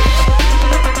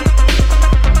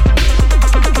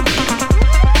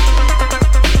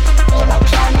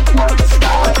 Electronic no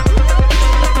disco.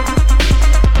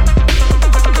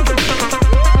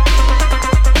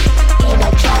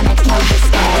 Electronic no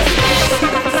disco.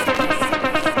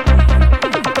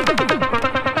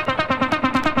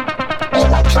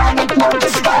 Electronic no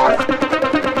disco.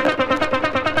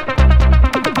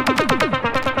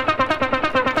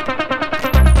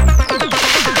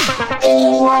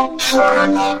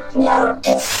 Electronic no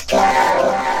disco.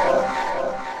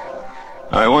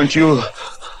 I want you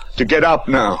to get up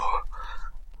now.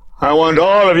 I want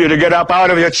all of you to get up out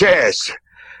of your chairs.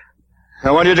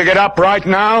 I want you to get up right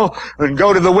now and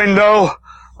go to the window,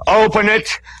 open it,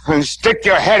 and stick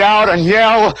your head out and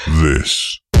yell.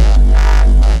 This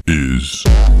is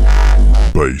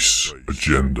Bass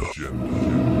Agenda.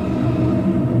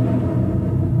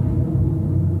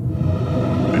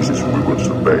 This is Weapons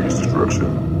of Bass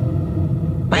Destruction.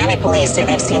 Miami police say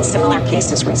they've seen similar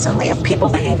cases recently of people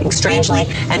behaving strangely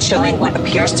and showing what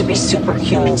appears to be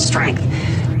superhuman strength.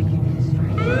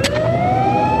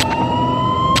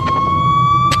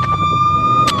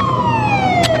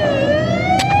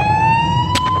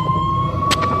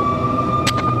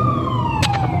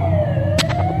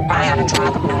 By a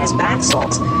drug known as bath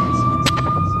salts.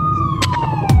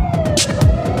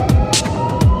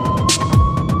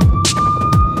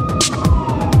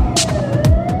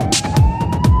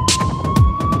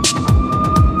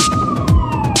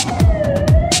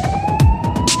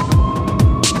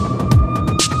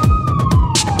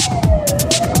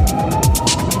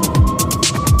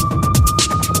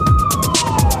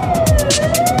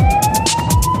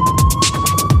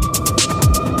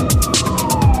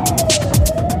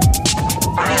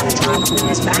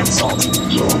 bath salt.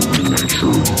 Zombie nature.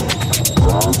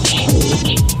 Bath salt.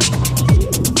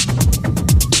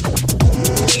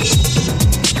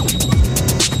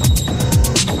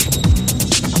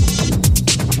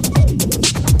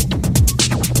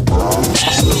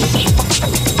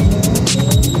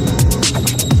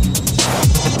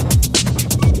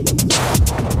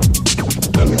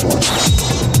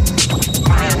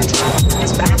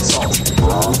 Is bath salt.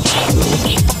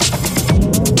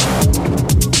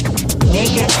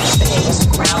 Naked things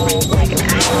growling like an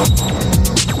owl.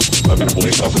 I've been a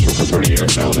police officer for 30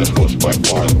 years now. This was by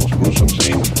far the most gruesome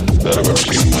scene that I've ever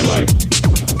seen in my life.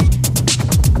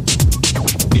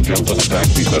 He jumped on the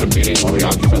taxi, started beating all the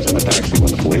occupants in the taxi.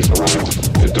 When the police arrived,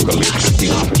 it took at least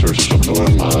 15 officers to subdue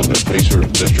him. The taser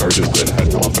discharges that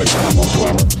had no effect on him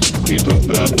whatsoever. He took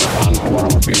the on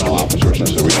former female officers and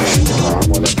severely injured her arm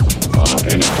with it.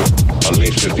 And it took at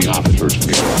least 50 officers to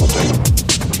be able to take him.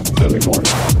 Deadly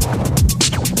force.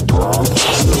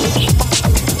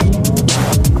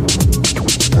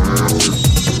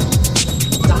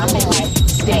 Zombie-like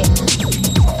state.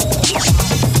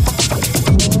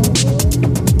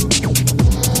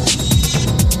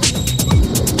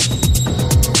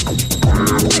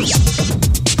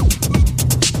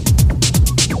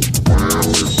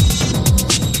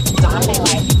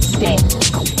 Zombie-like state.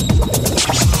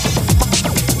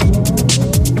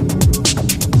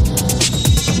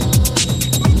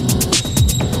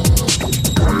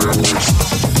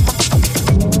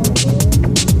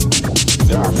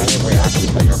 There are many reactions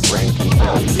that your brain can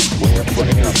have when you're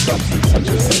putting in a substance such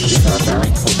as this. These are very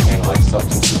cocaine-like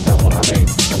substances that will have a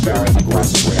very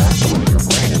aggressive reaction within your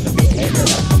brain, and the behavior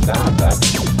that comes out of that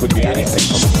could be anything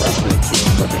from aggression to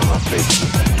flipping off face.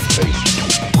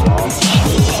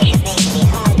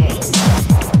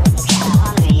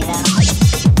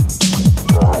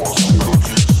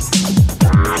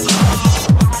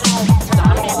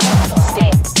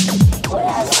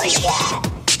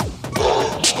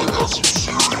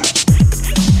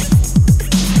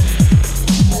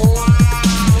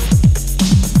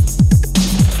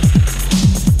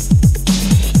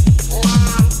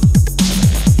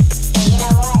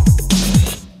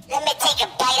 Let me take a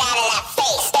bite out of that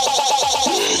face.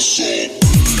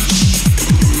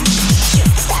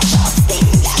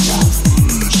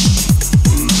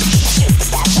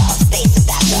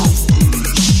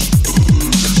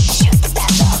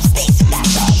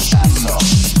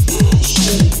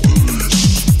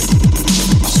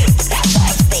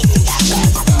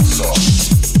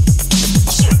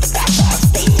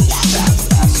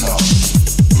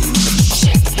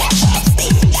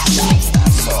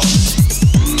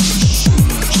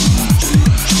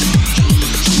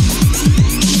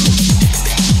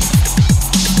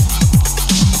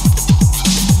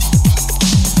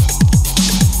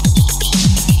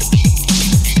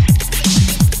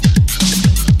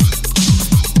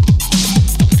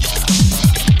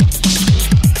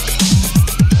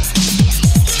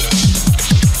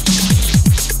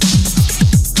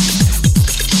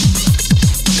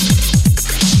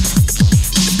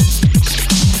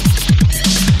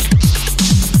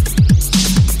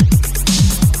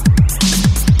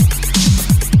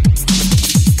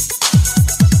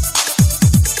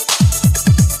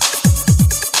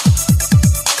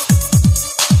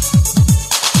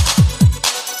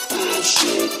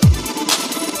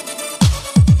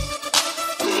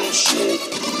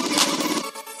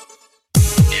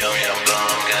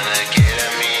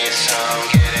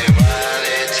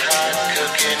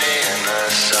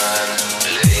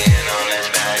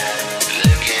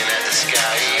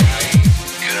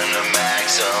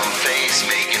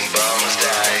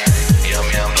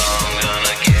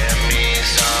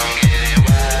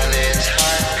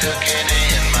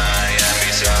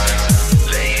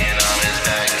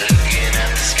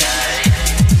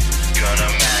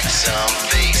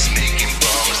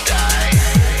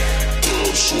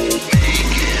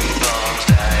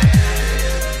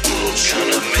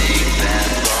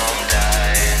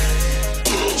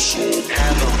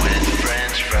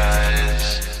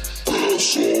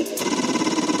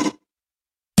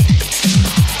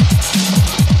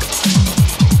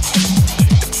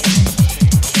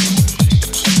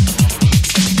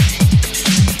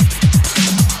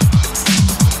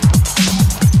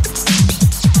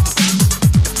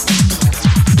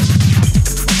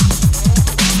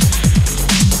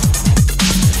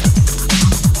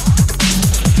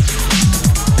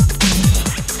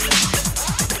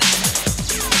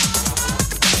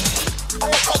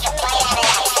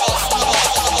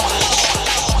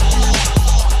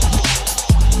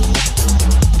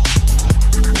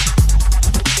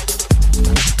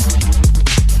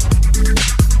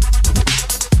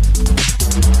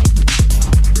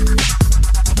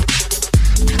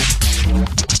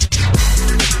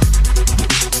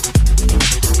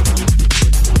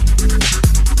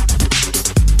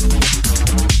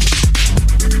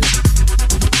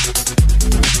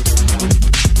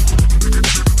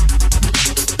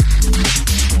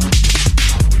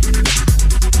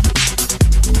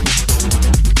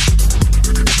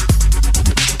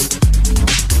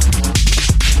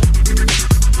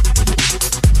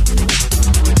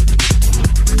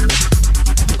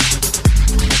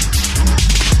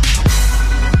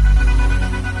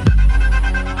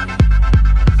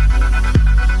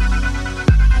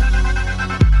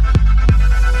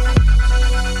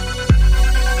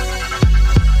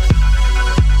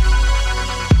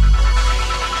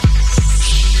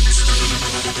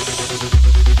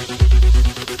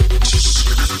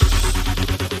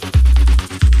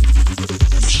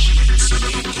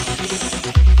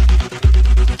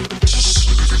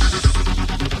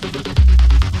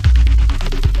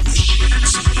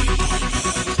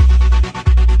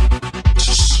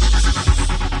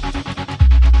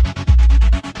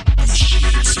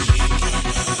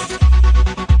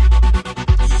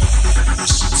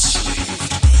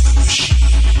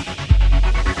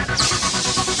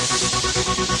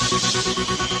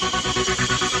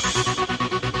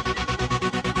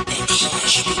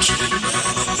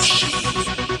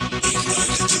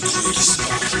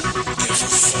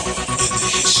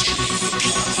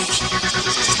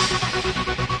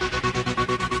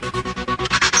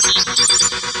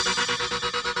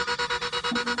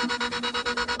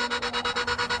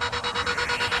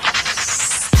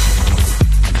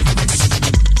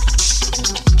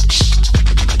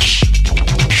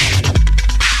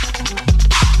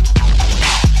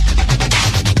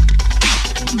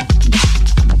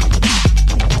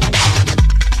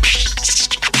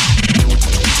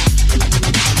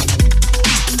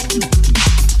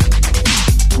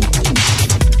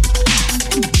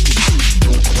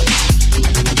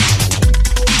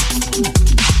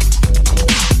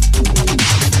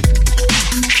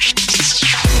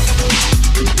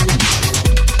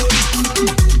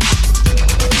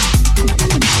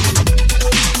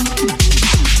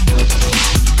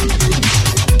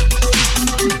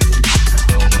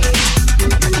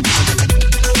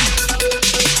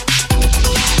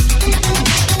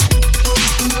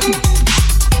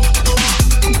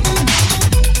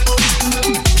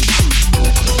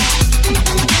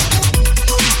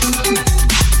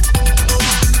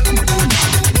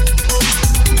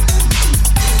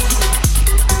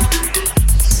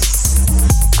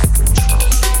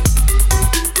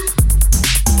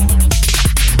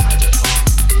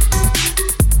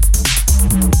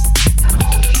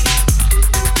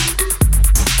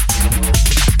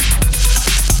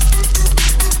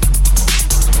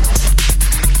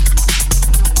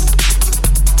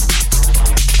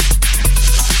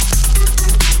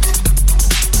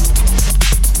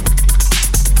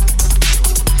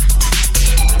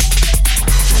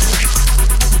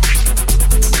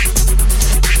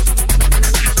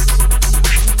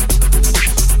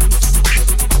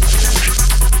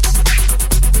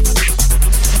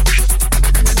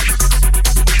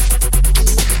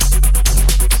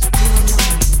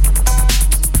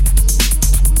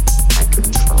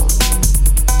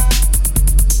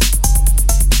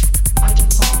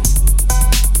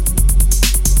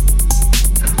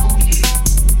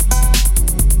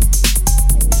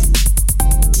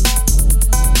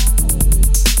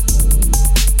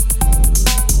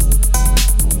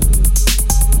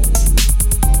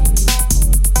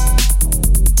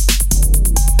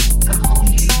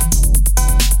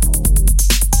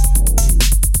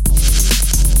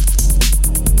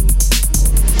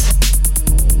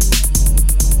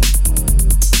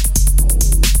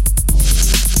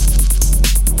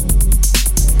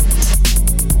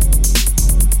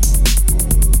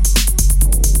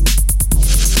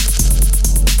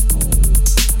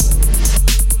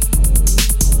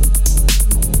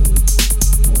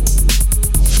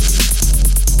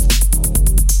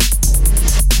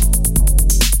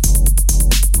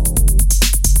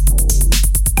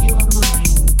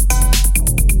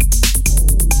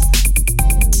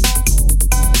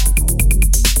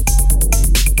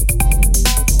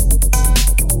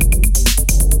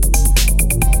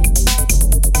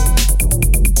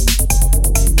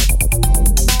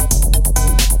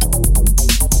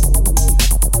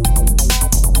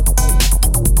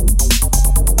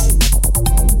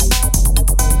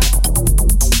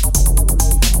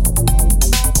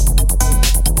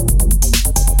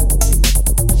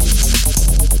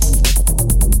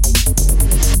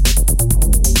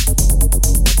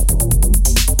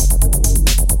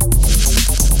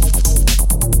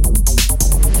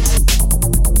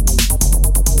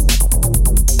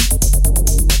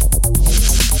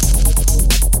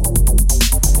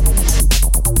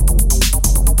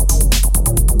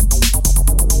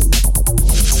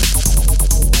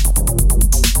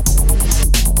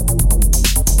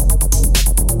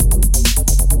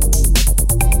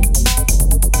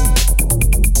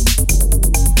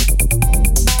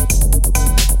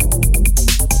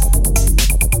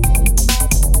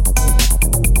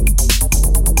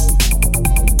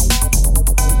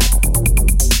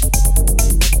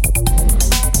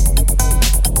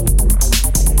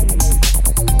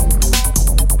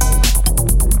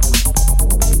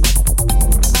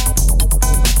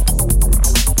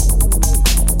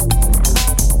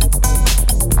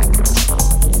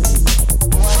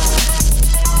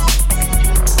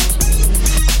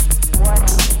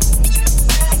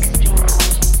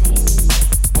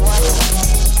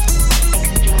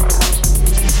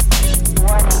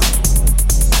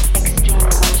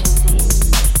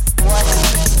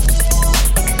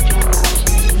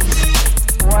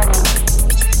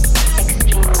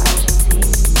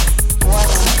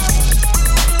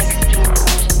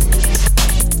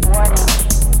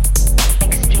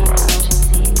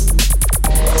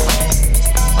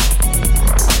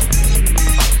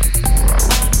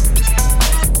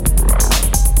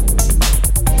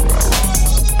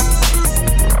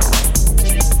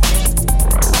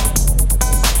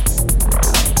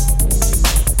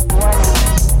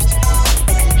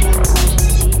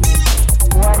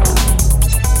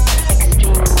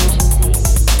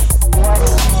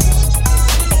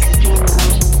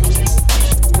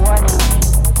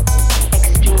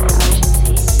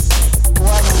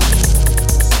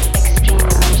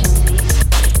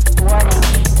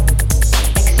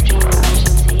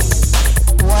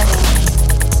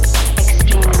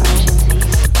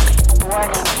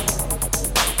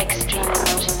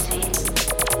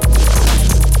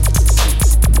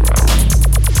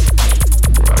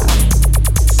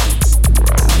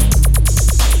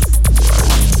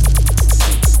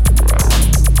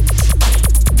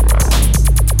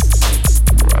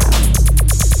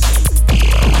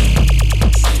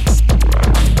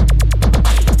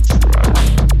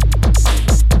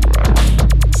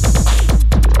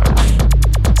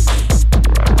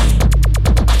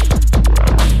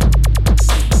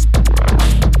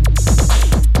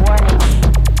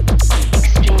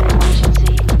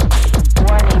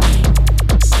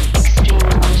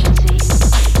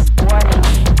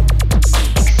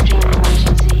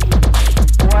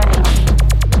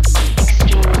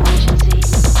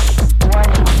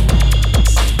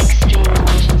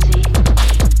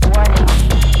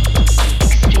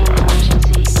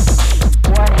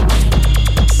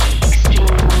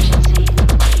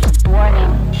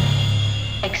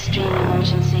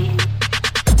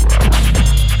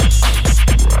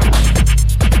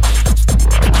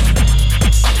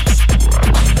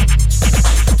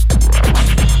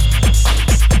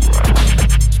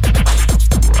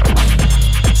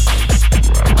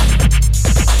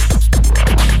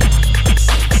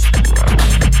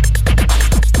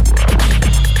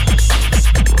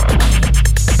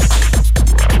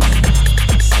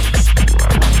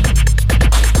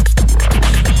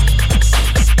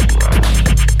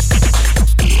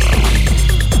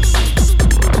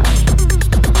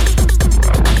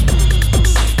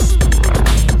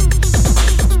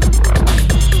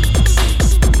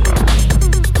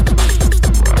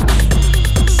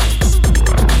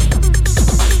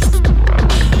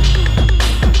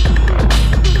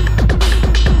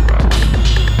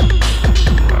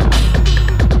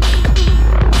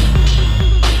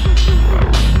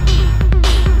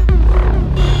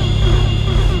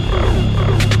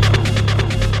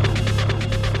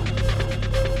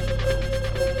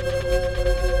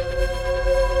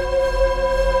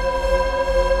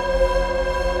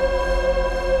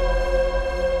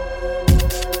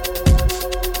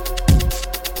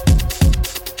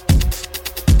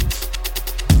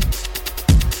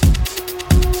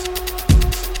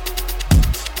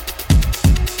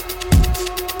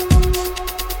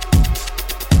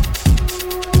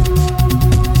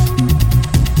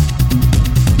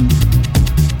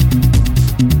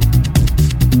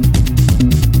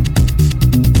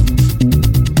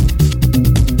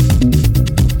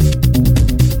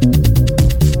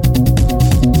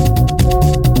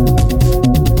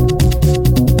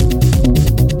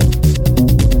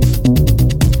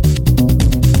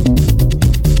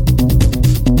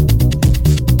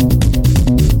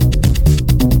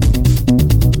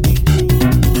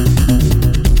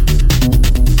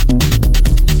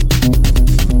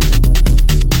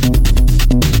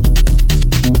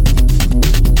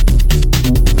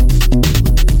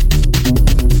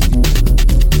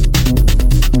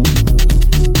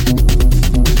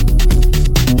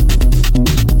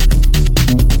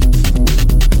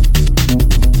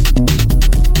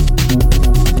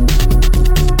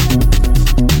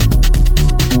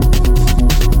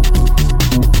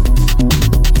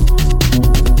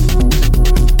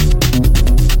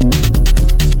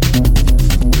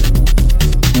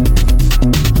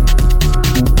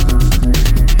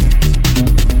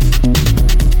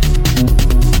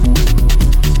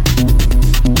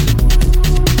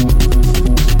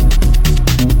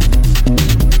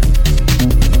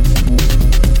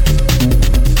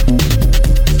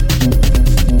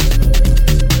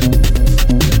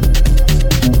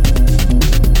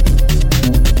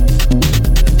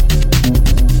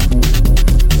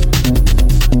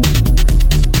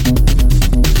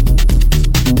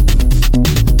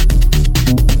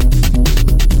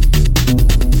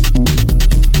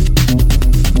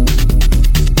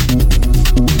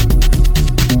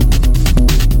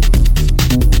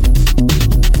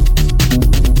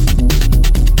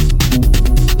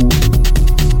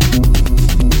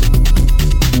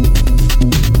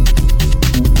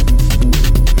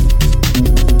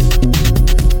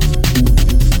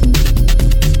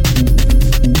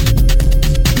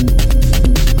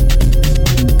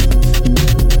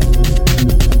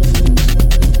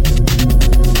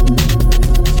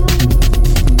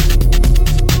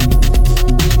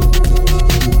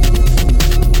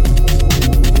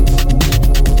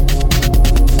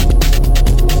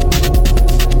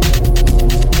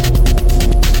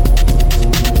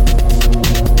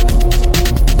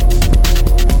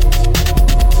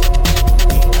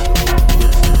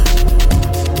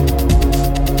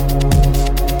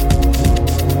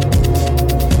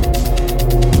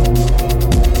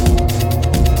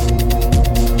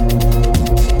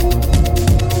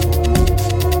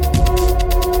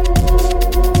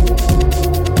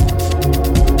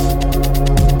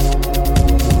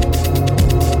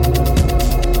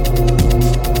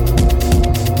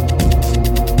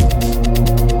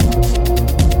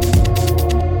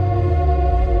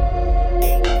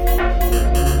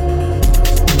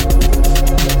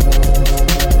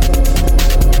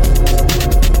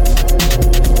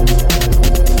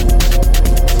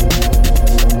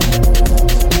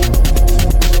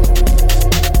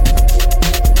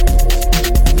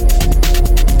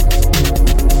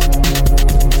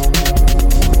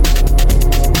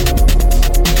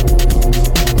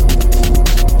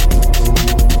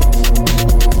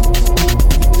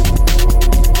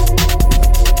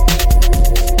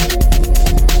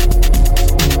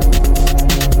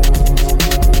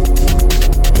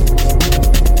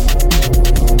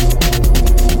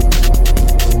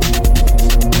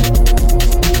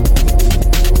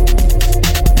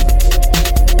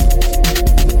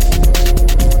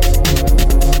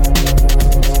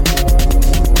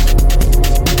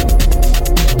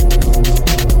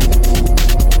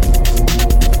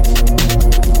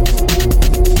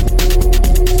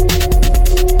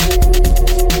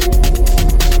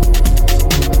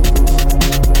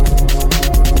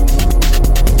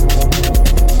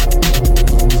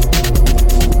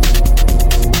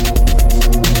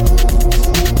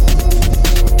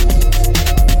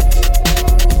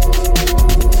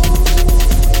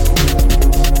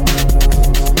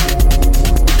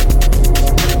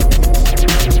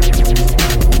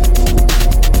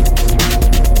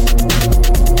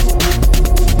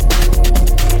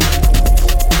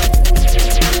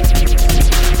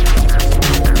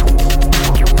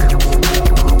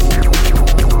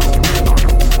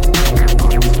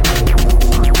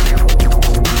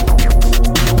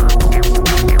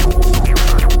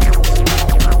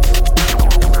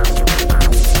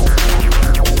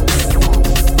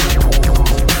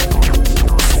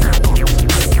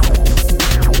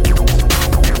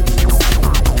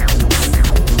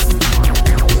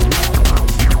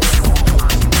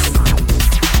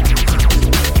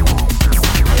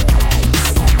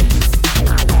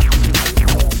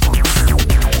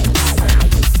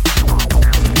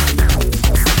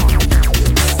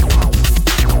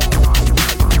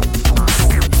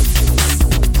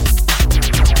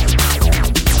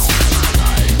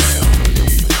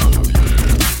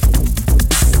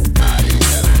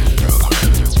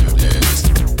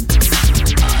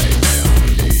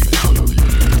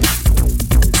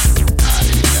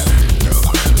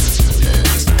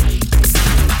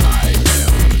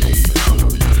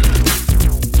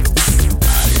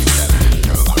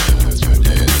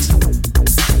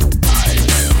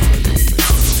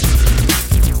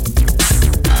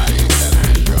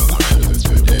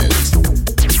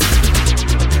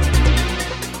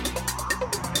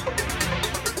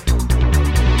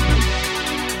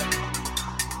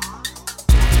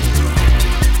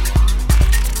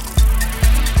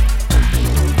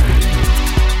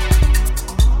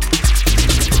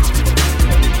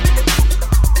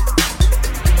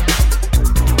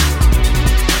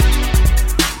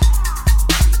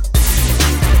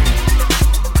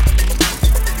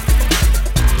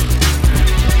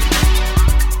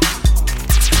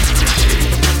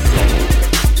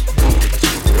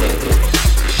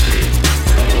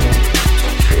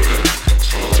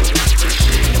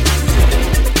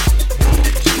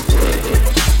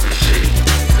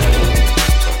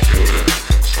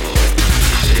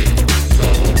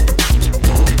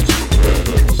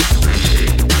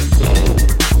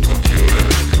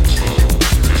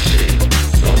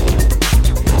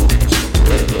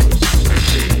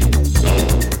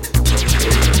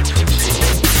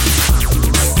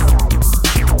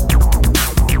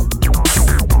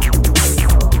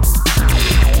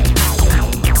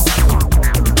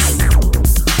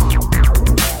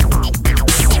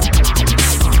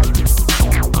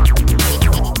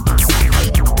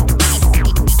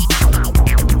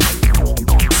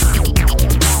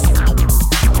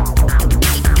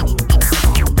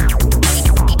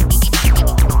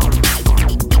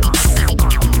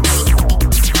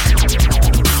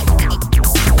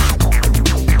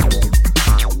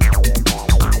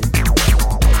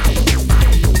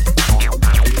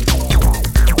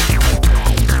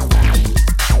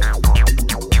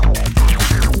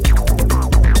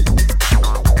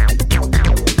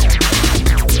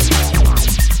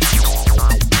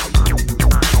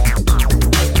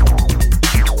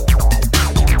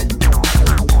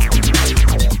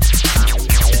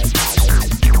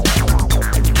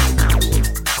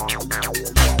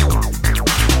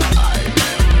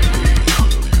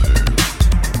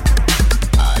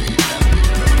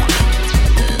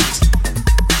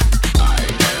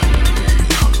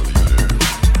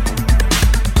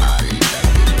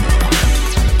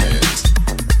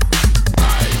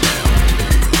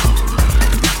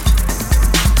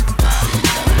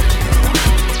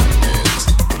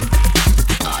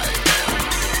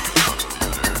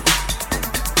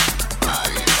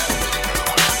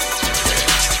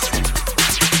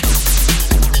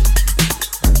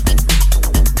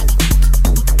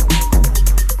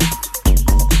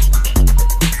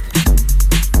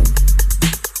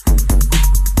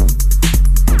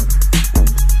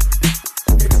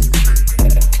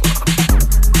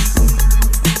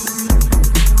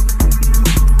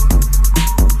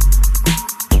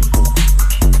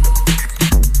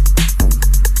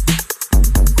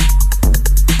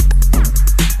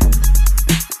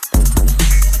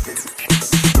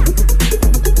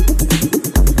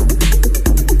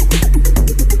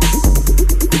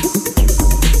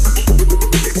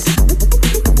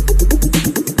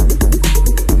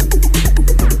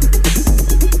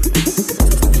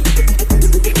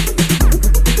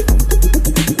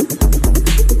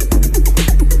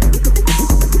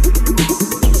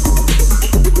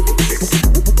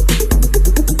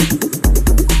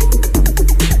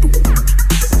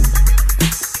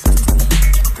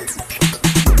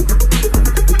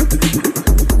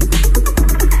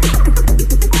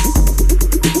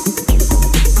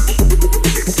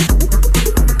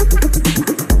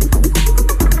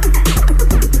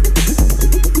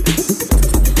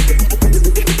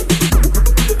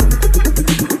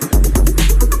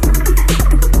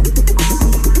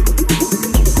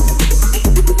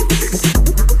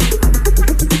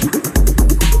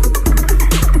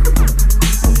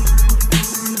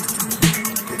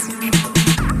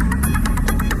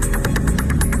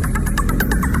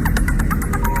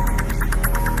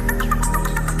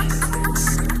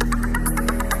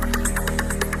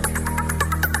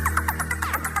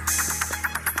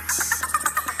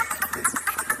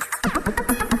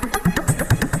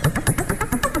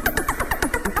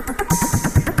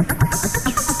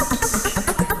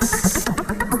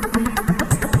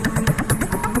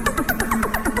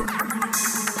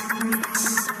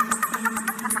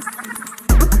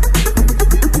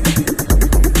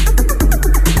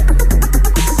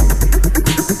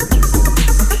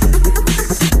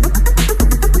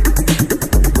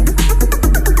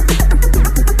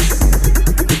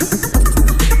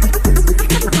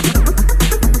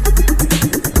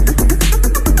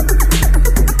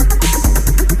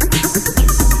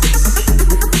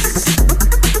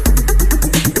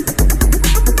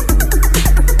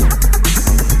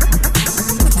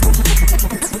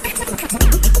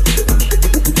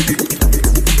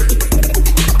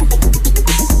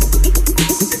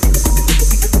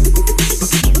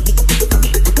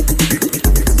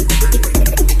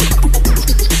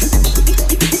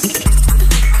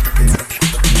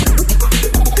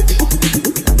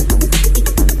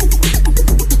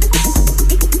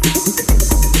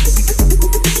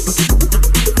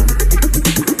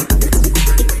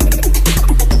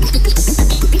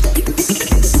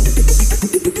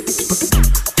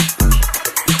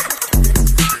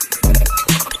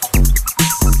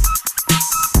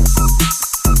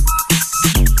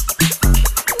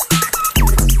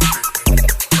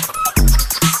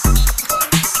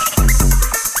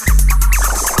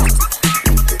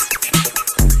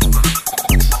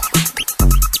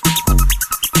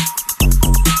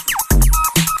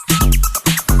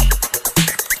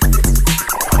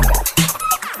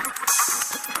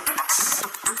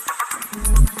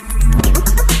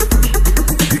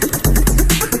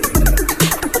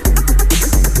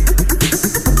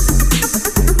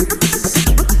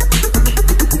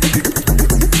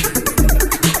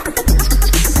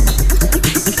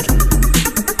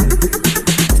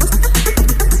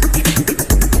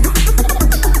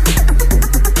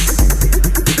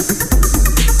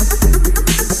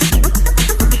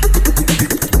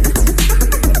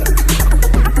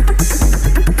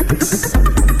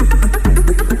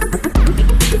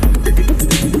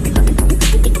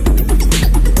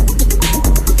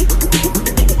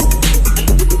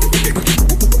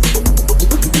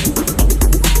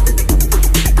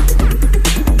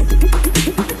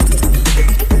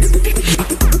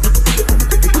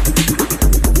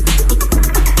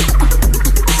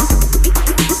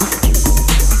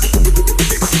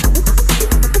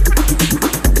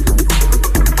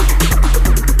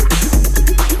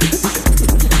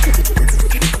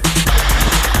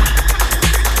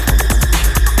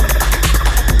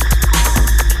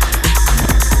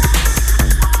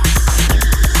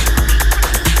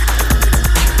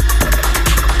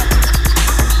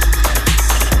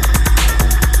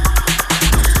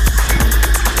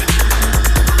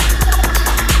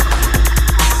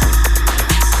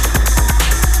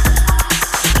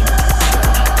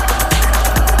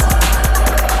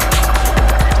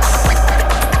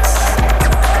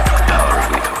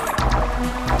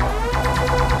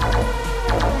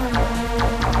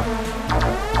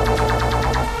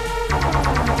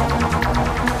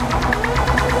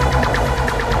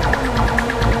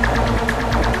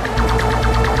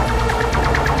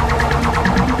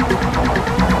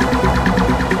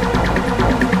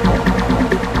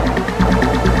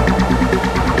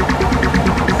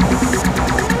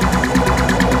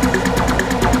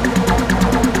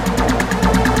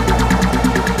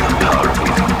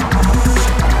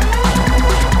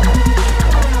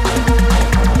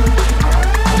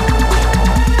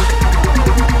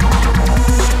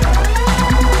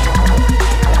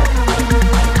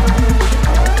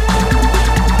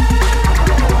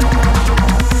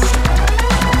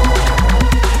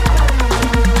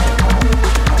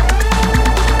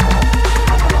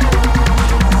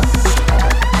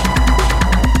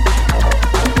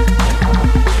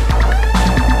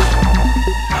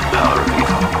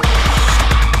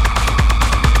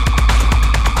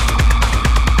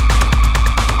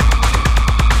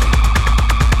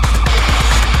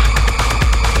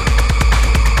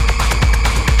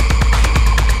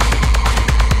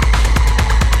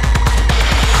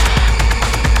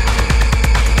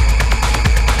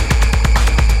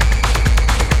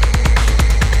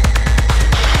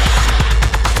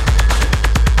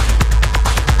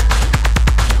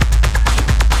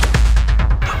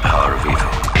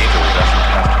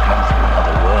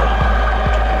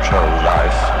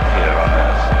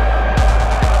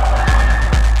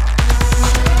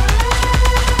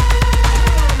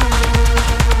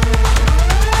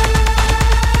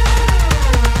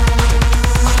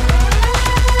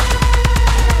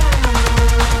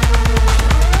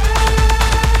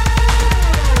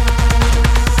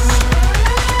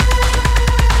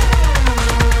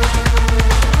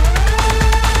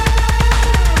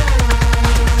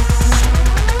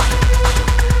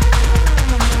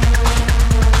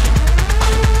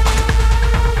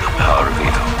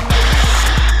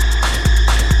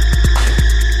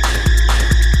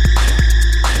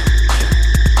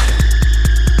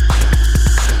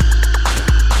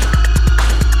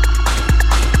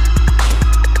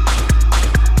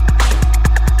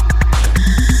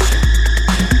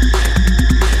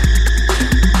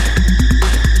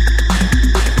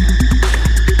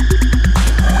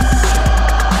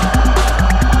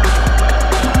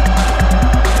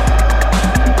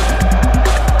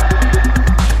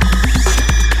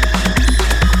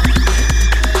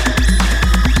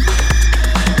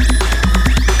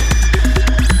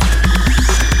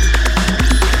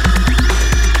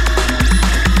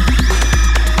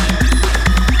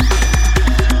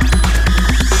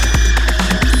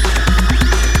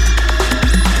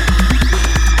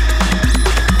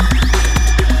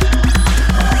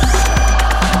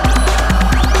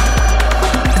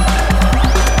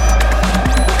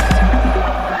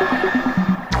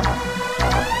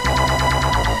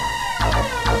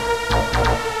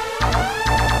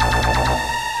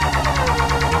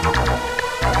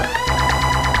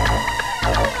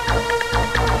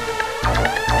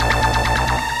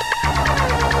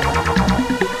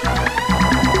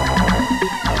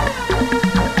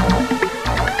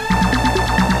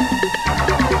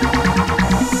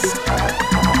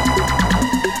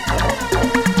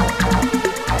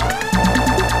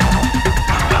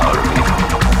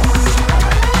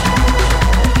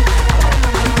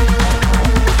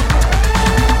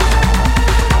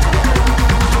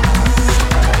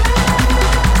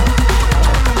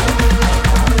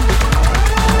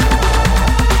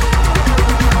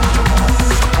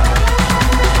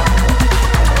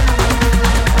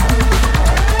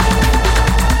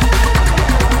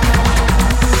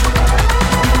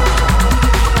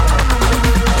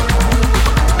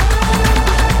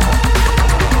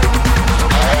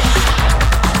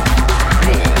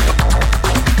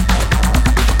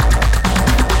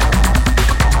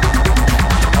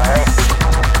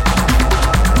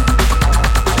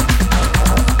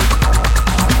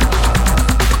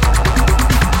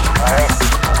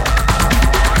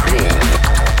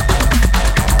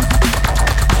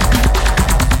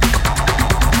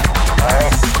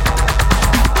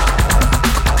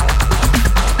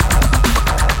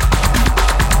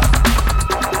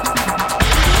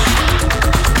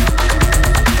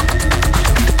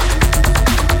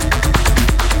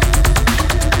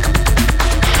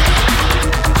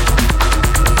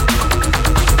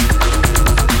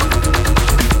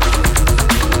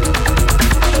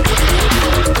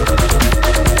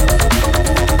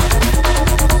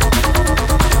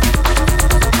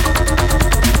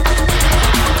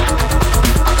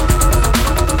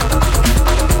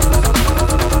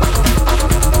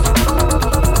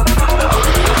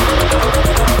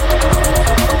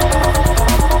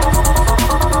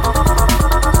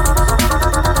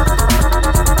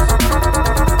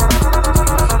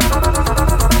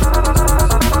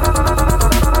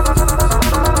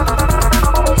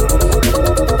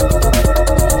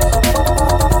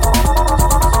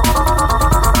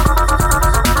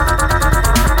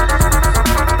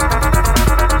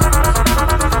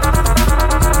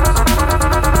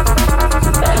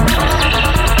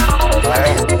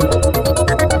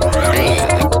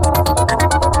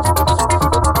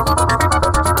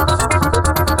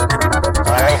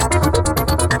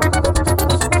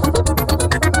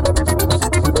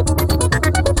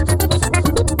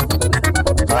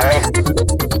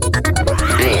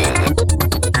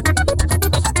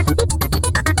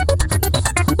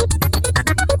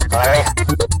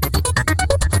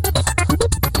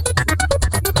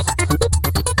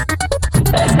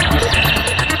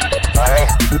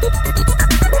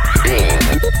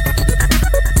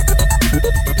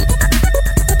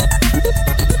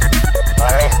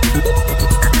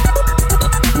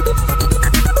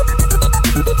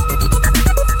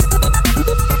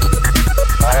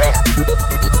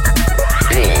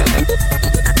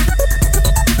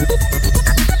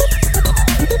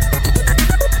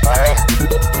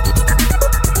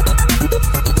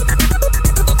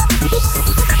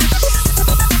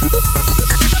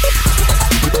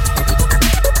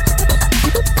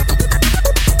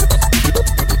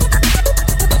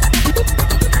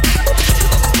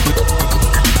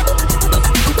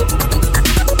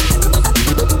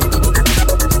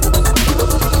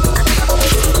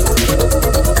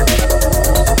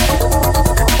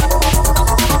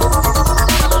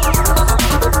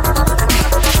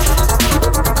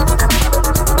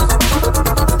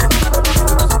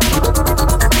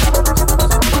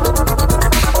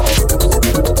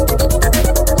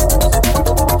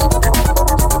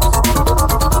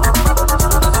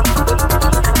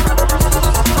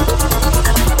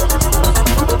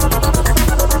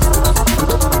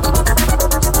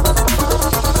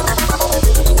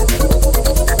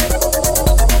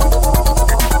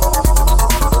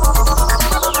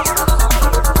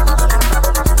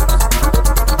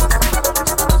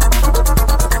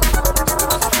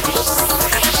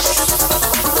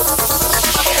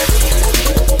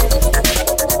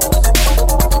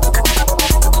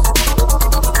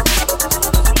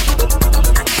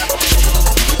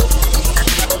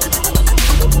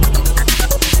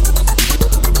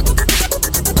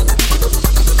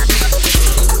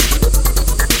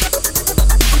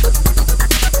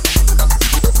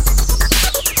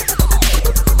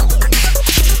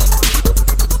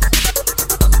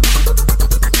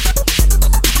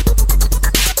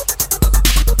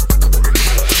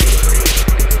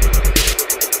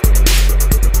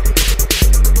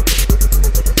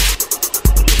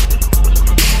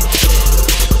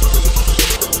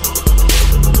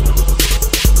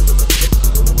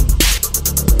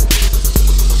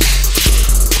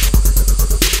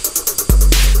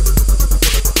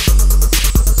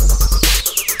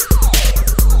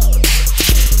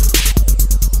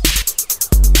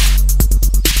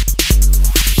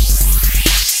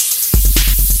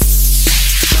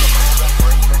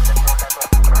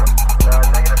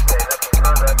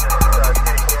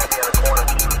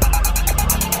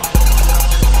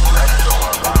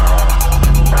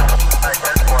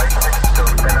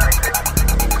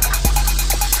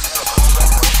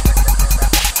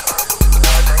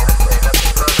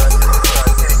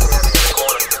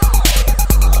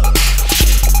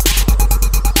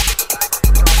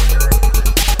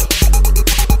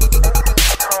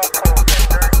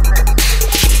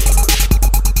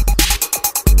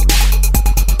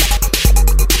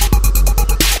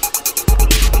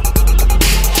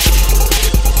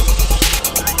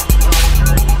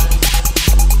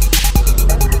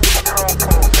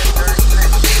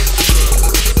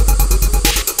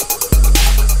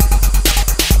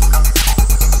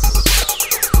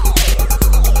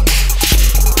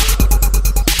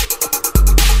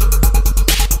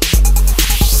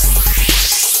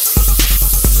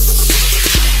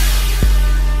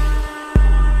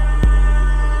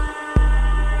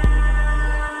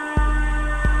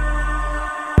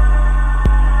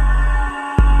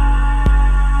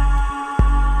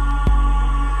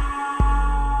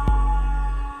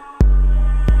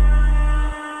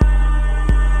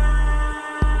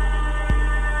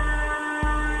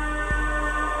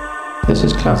 This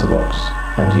is Clatterbox,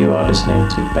 and you are listening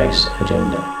to Bass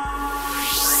Agenda.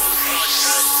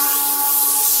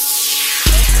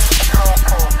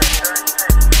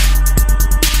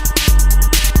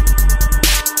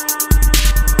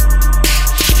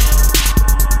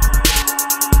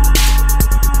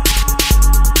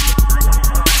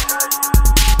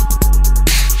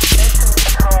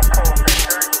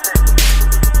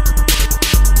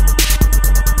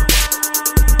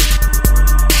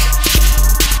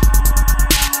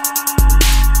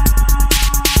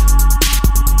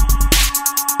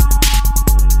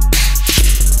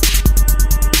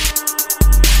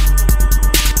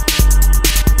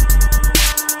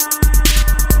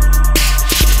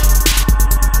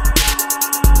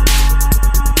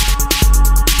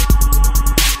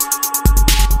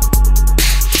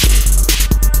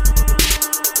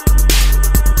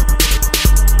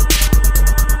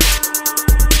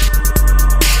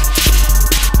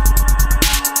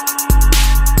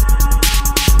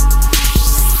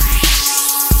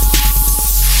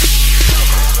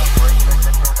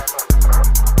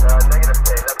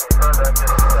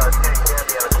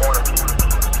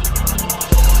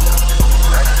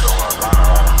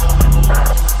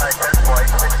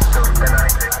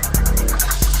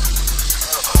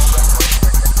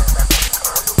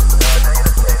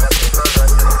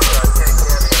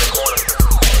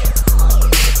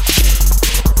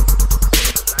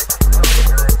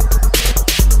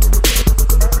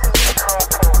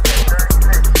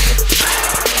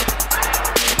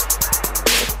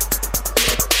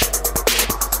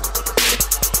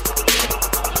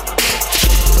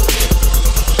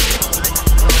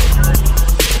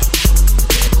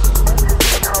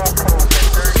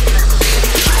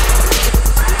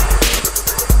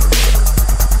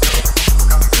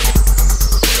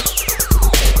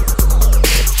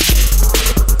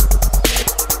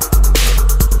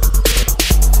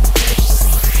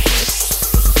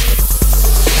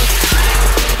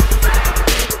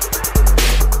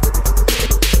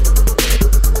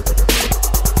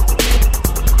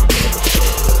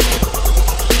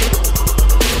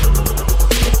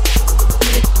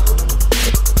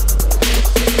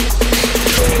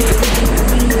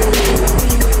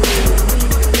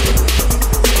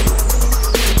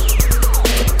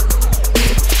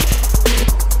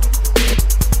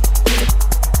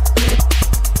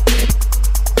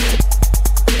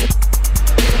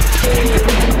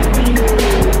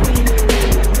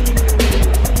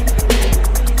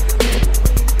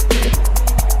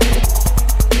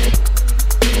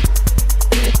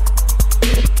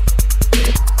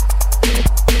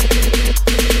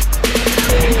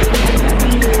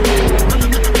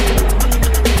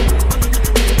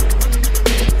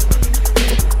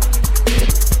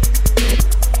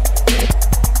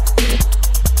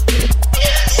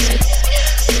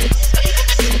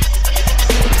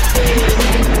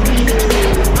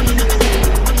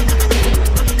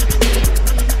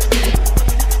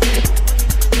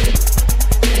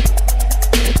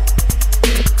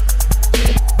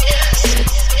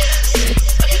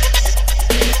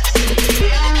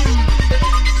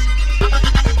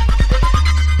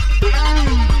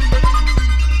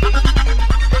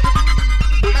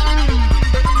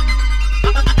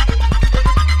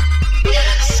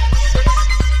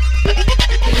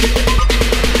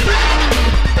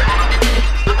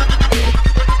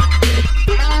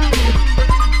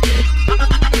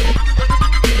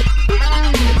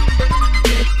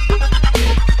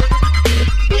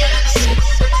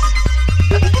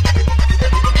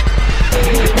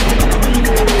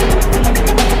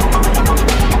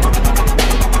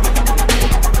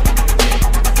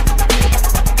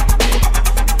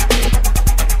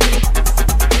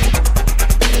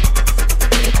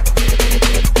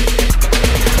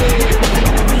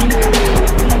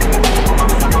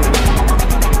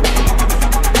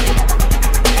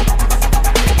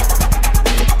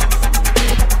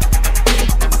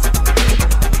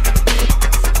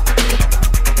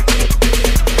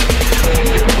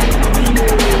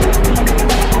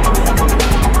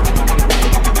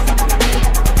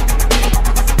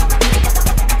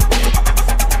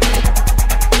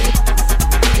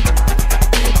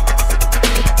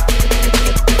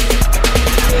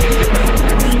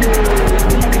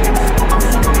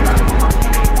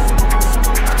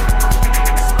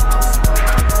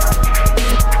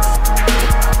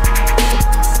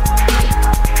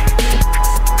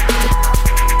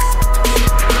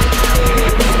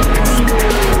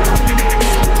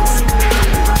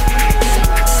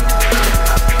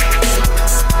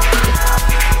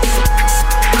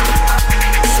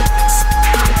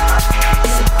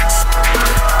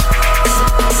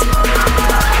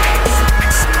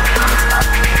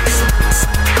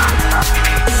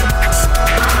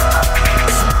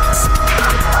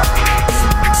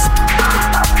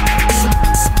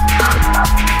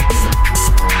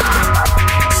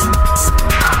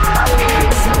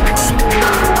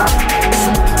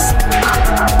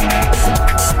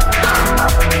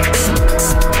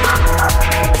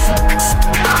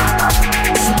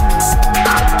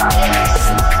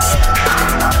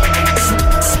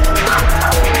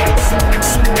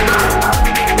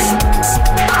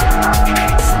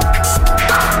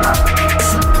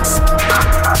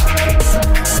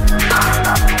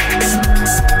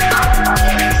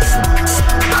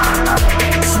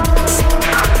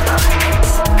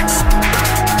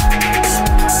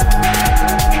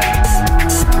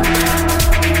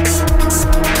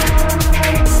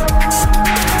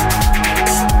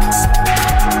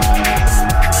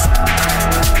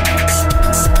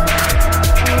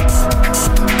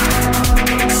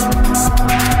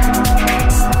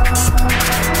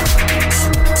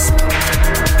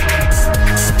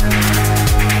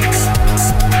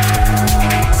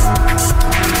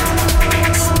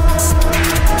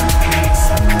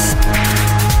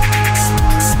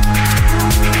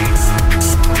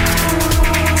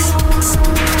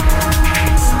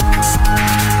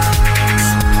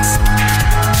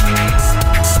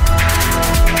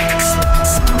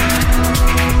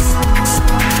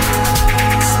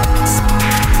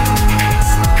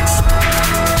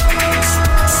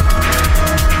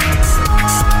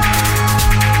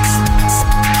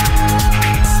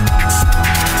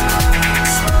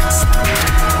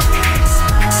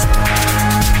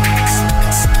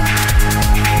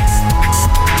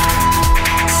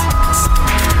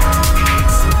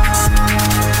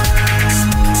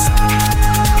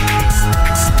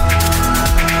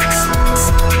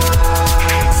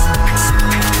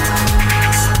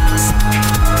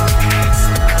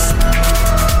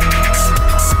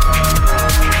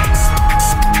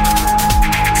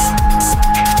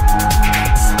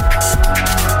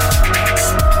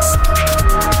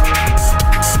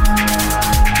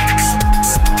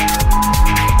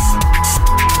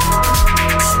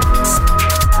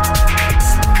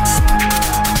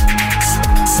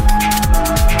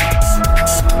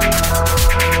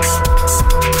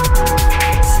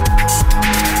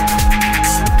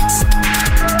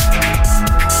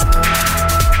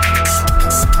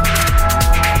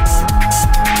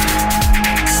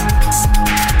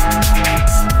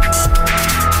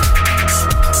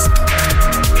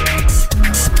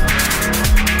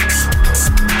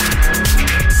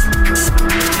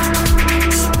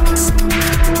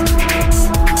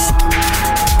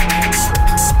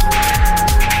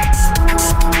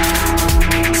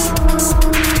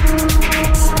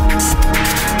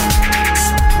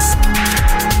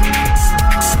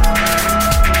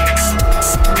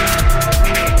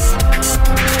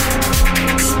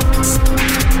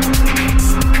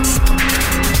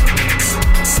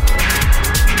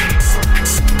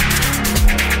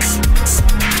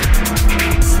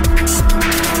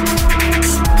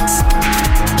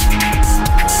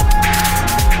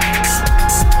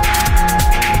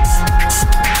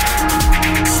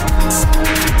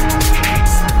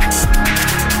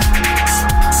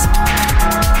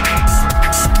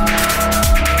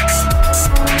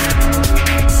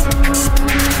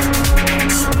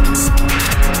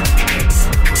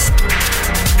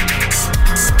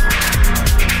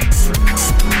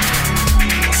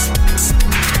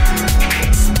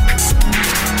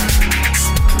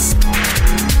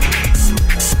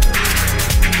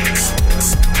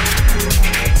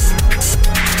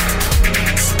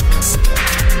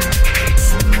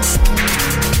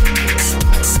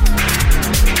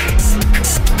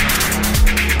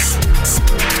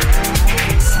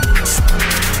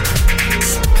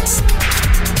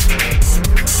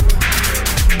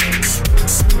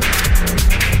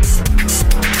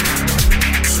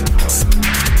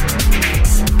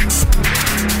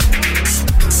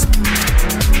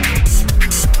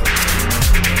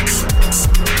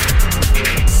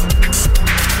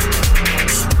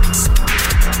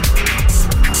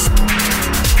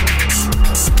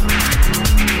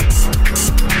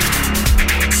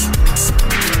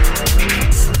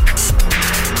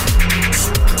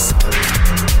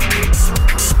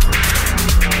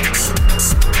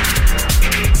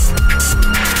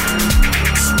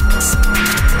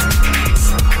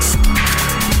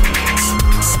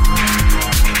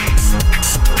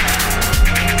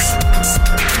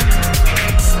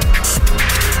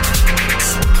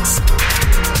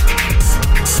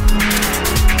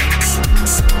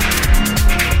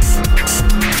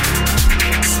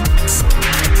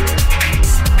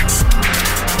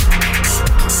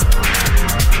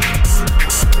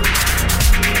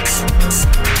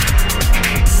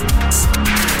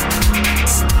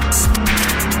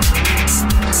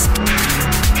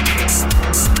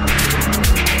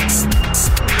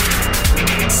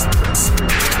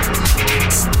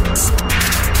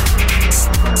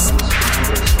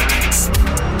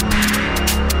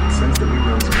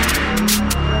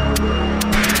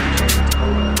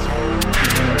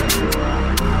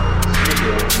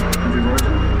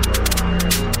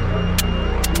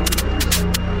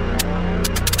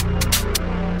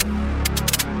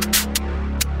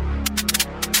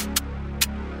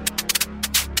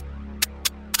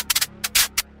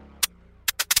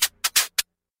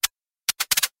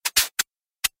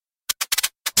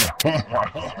 Thank you.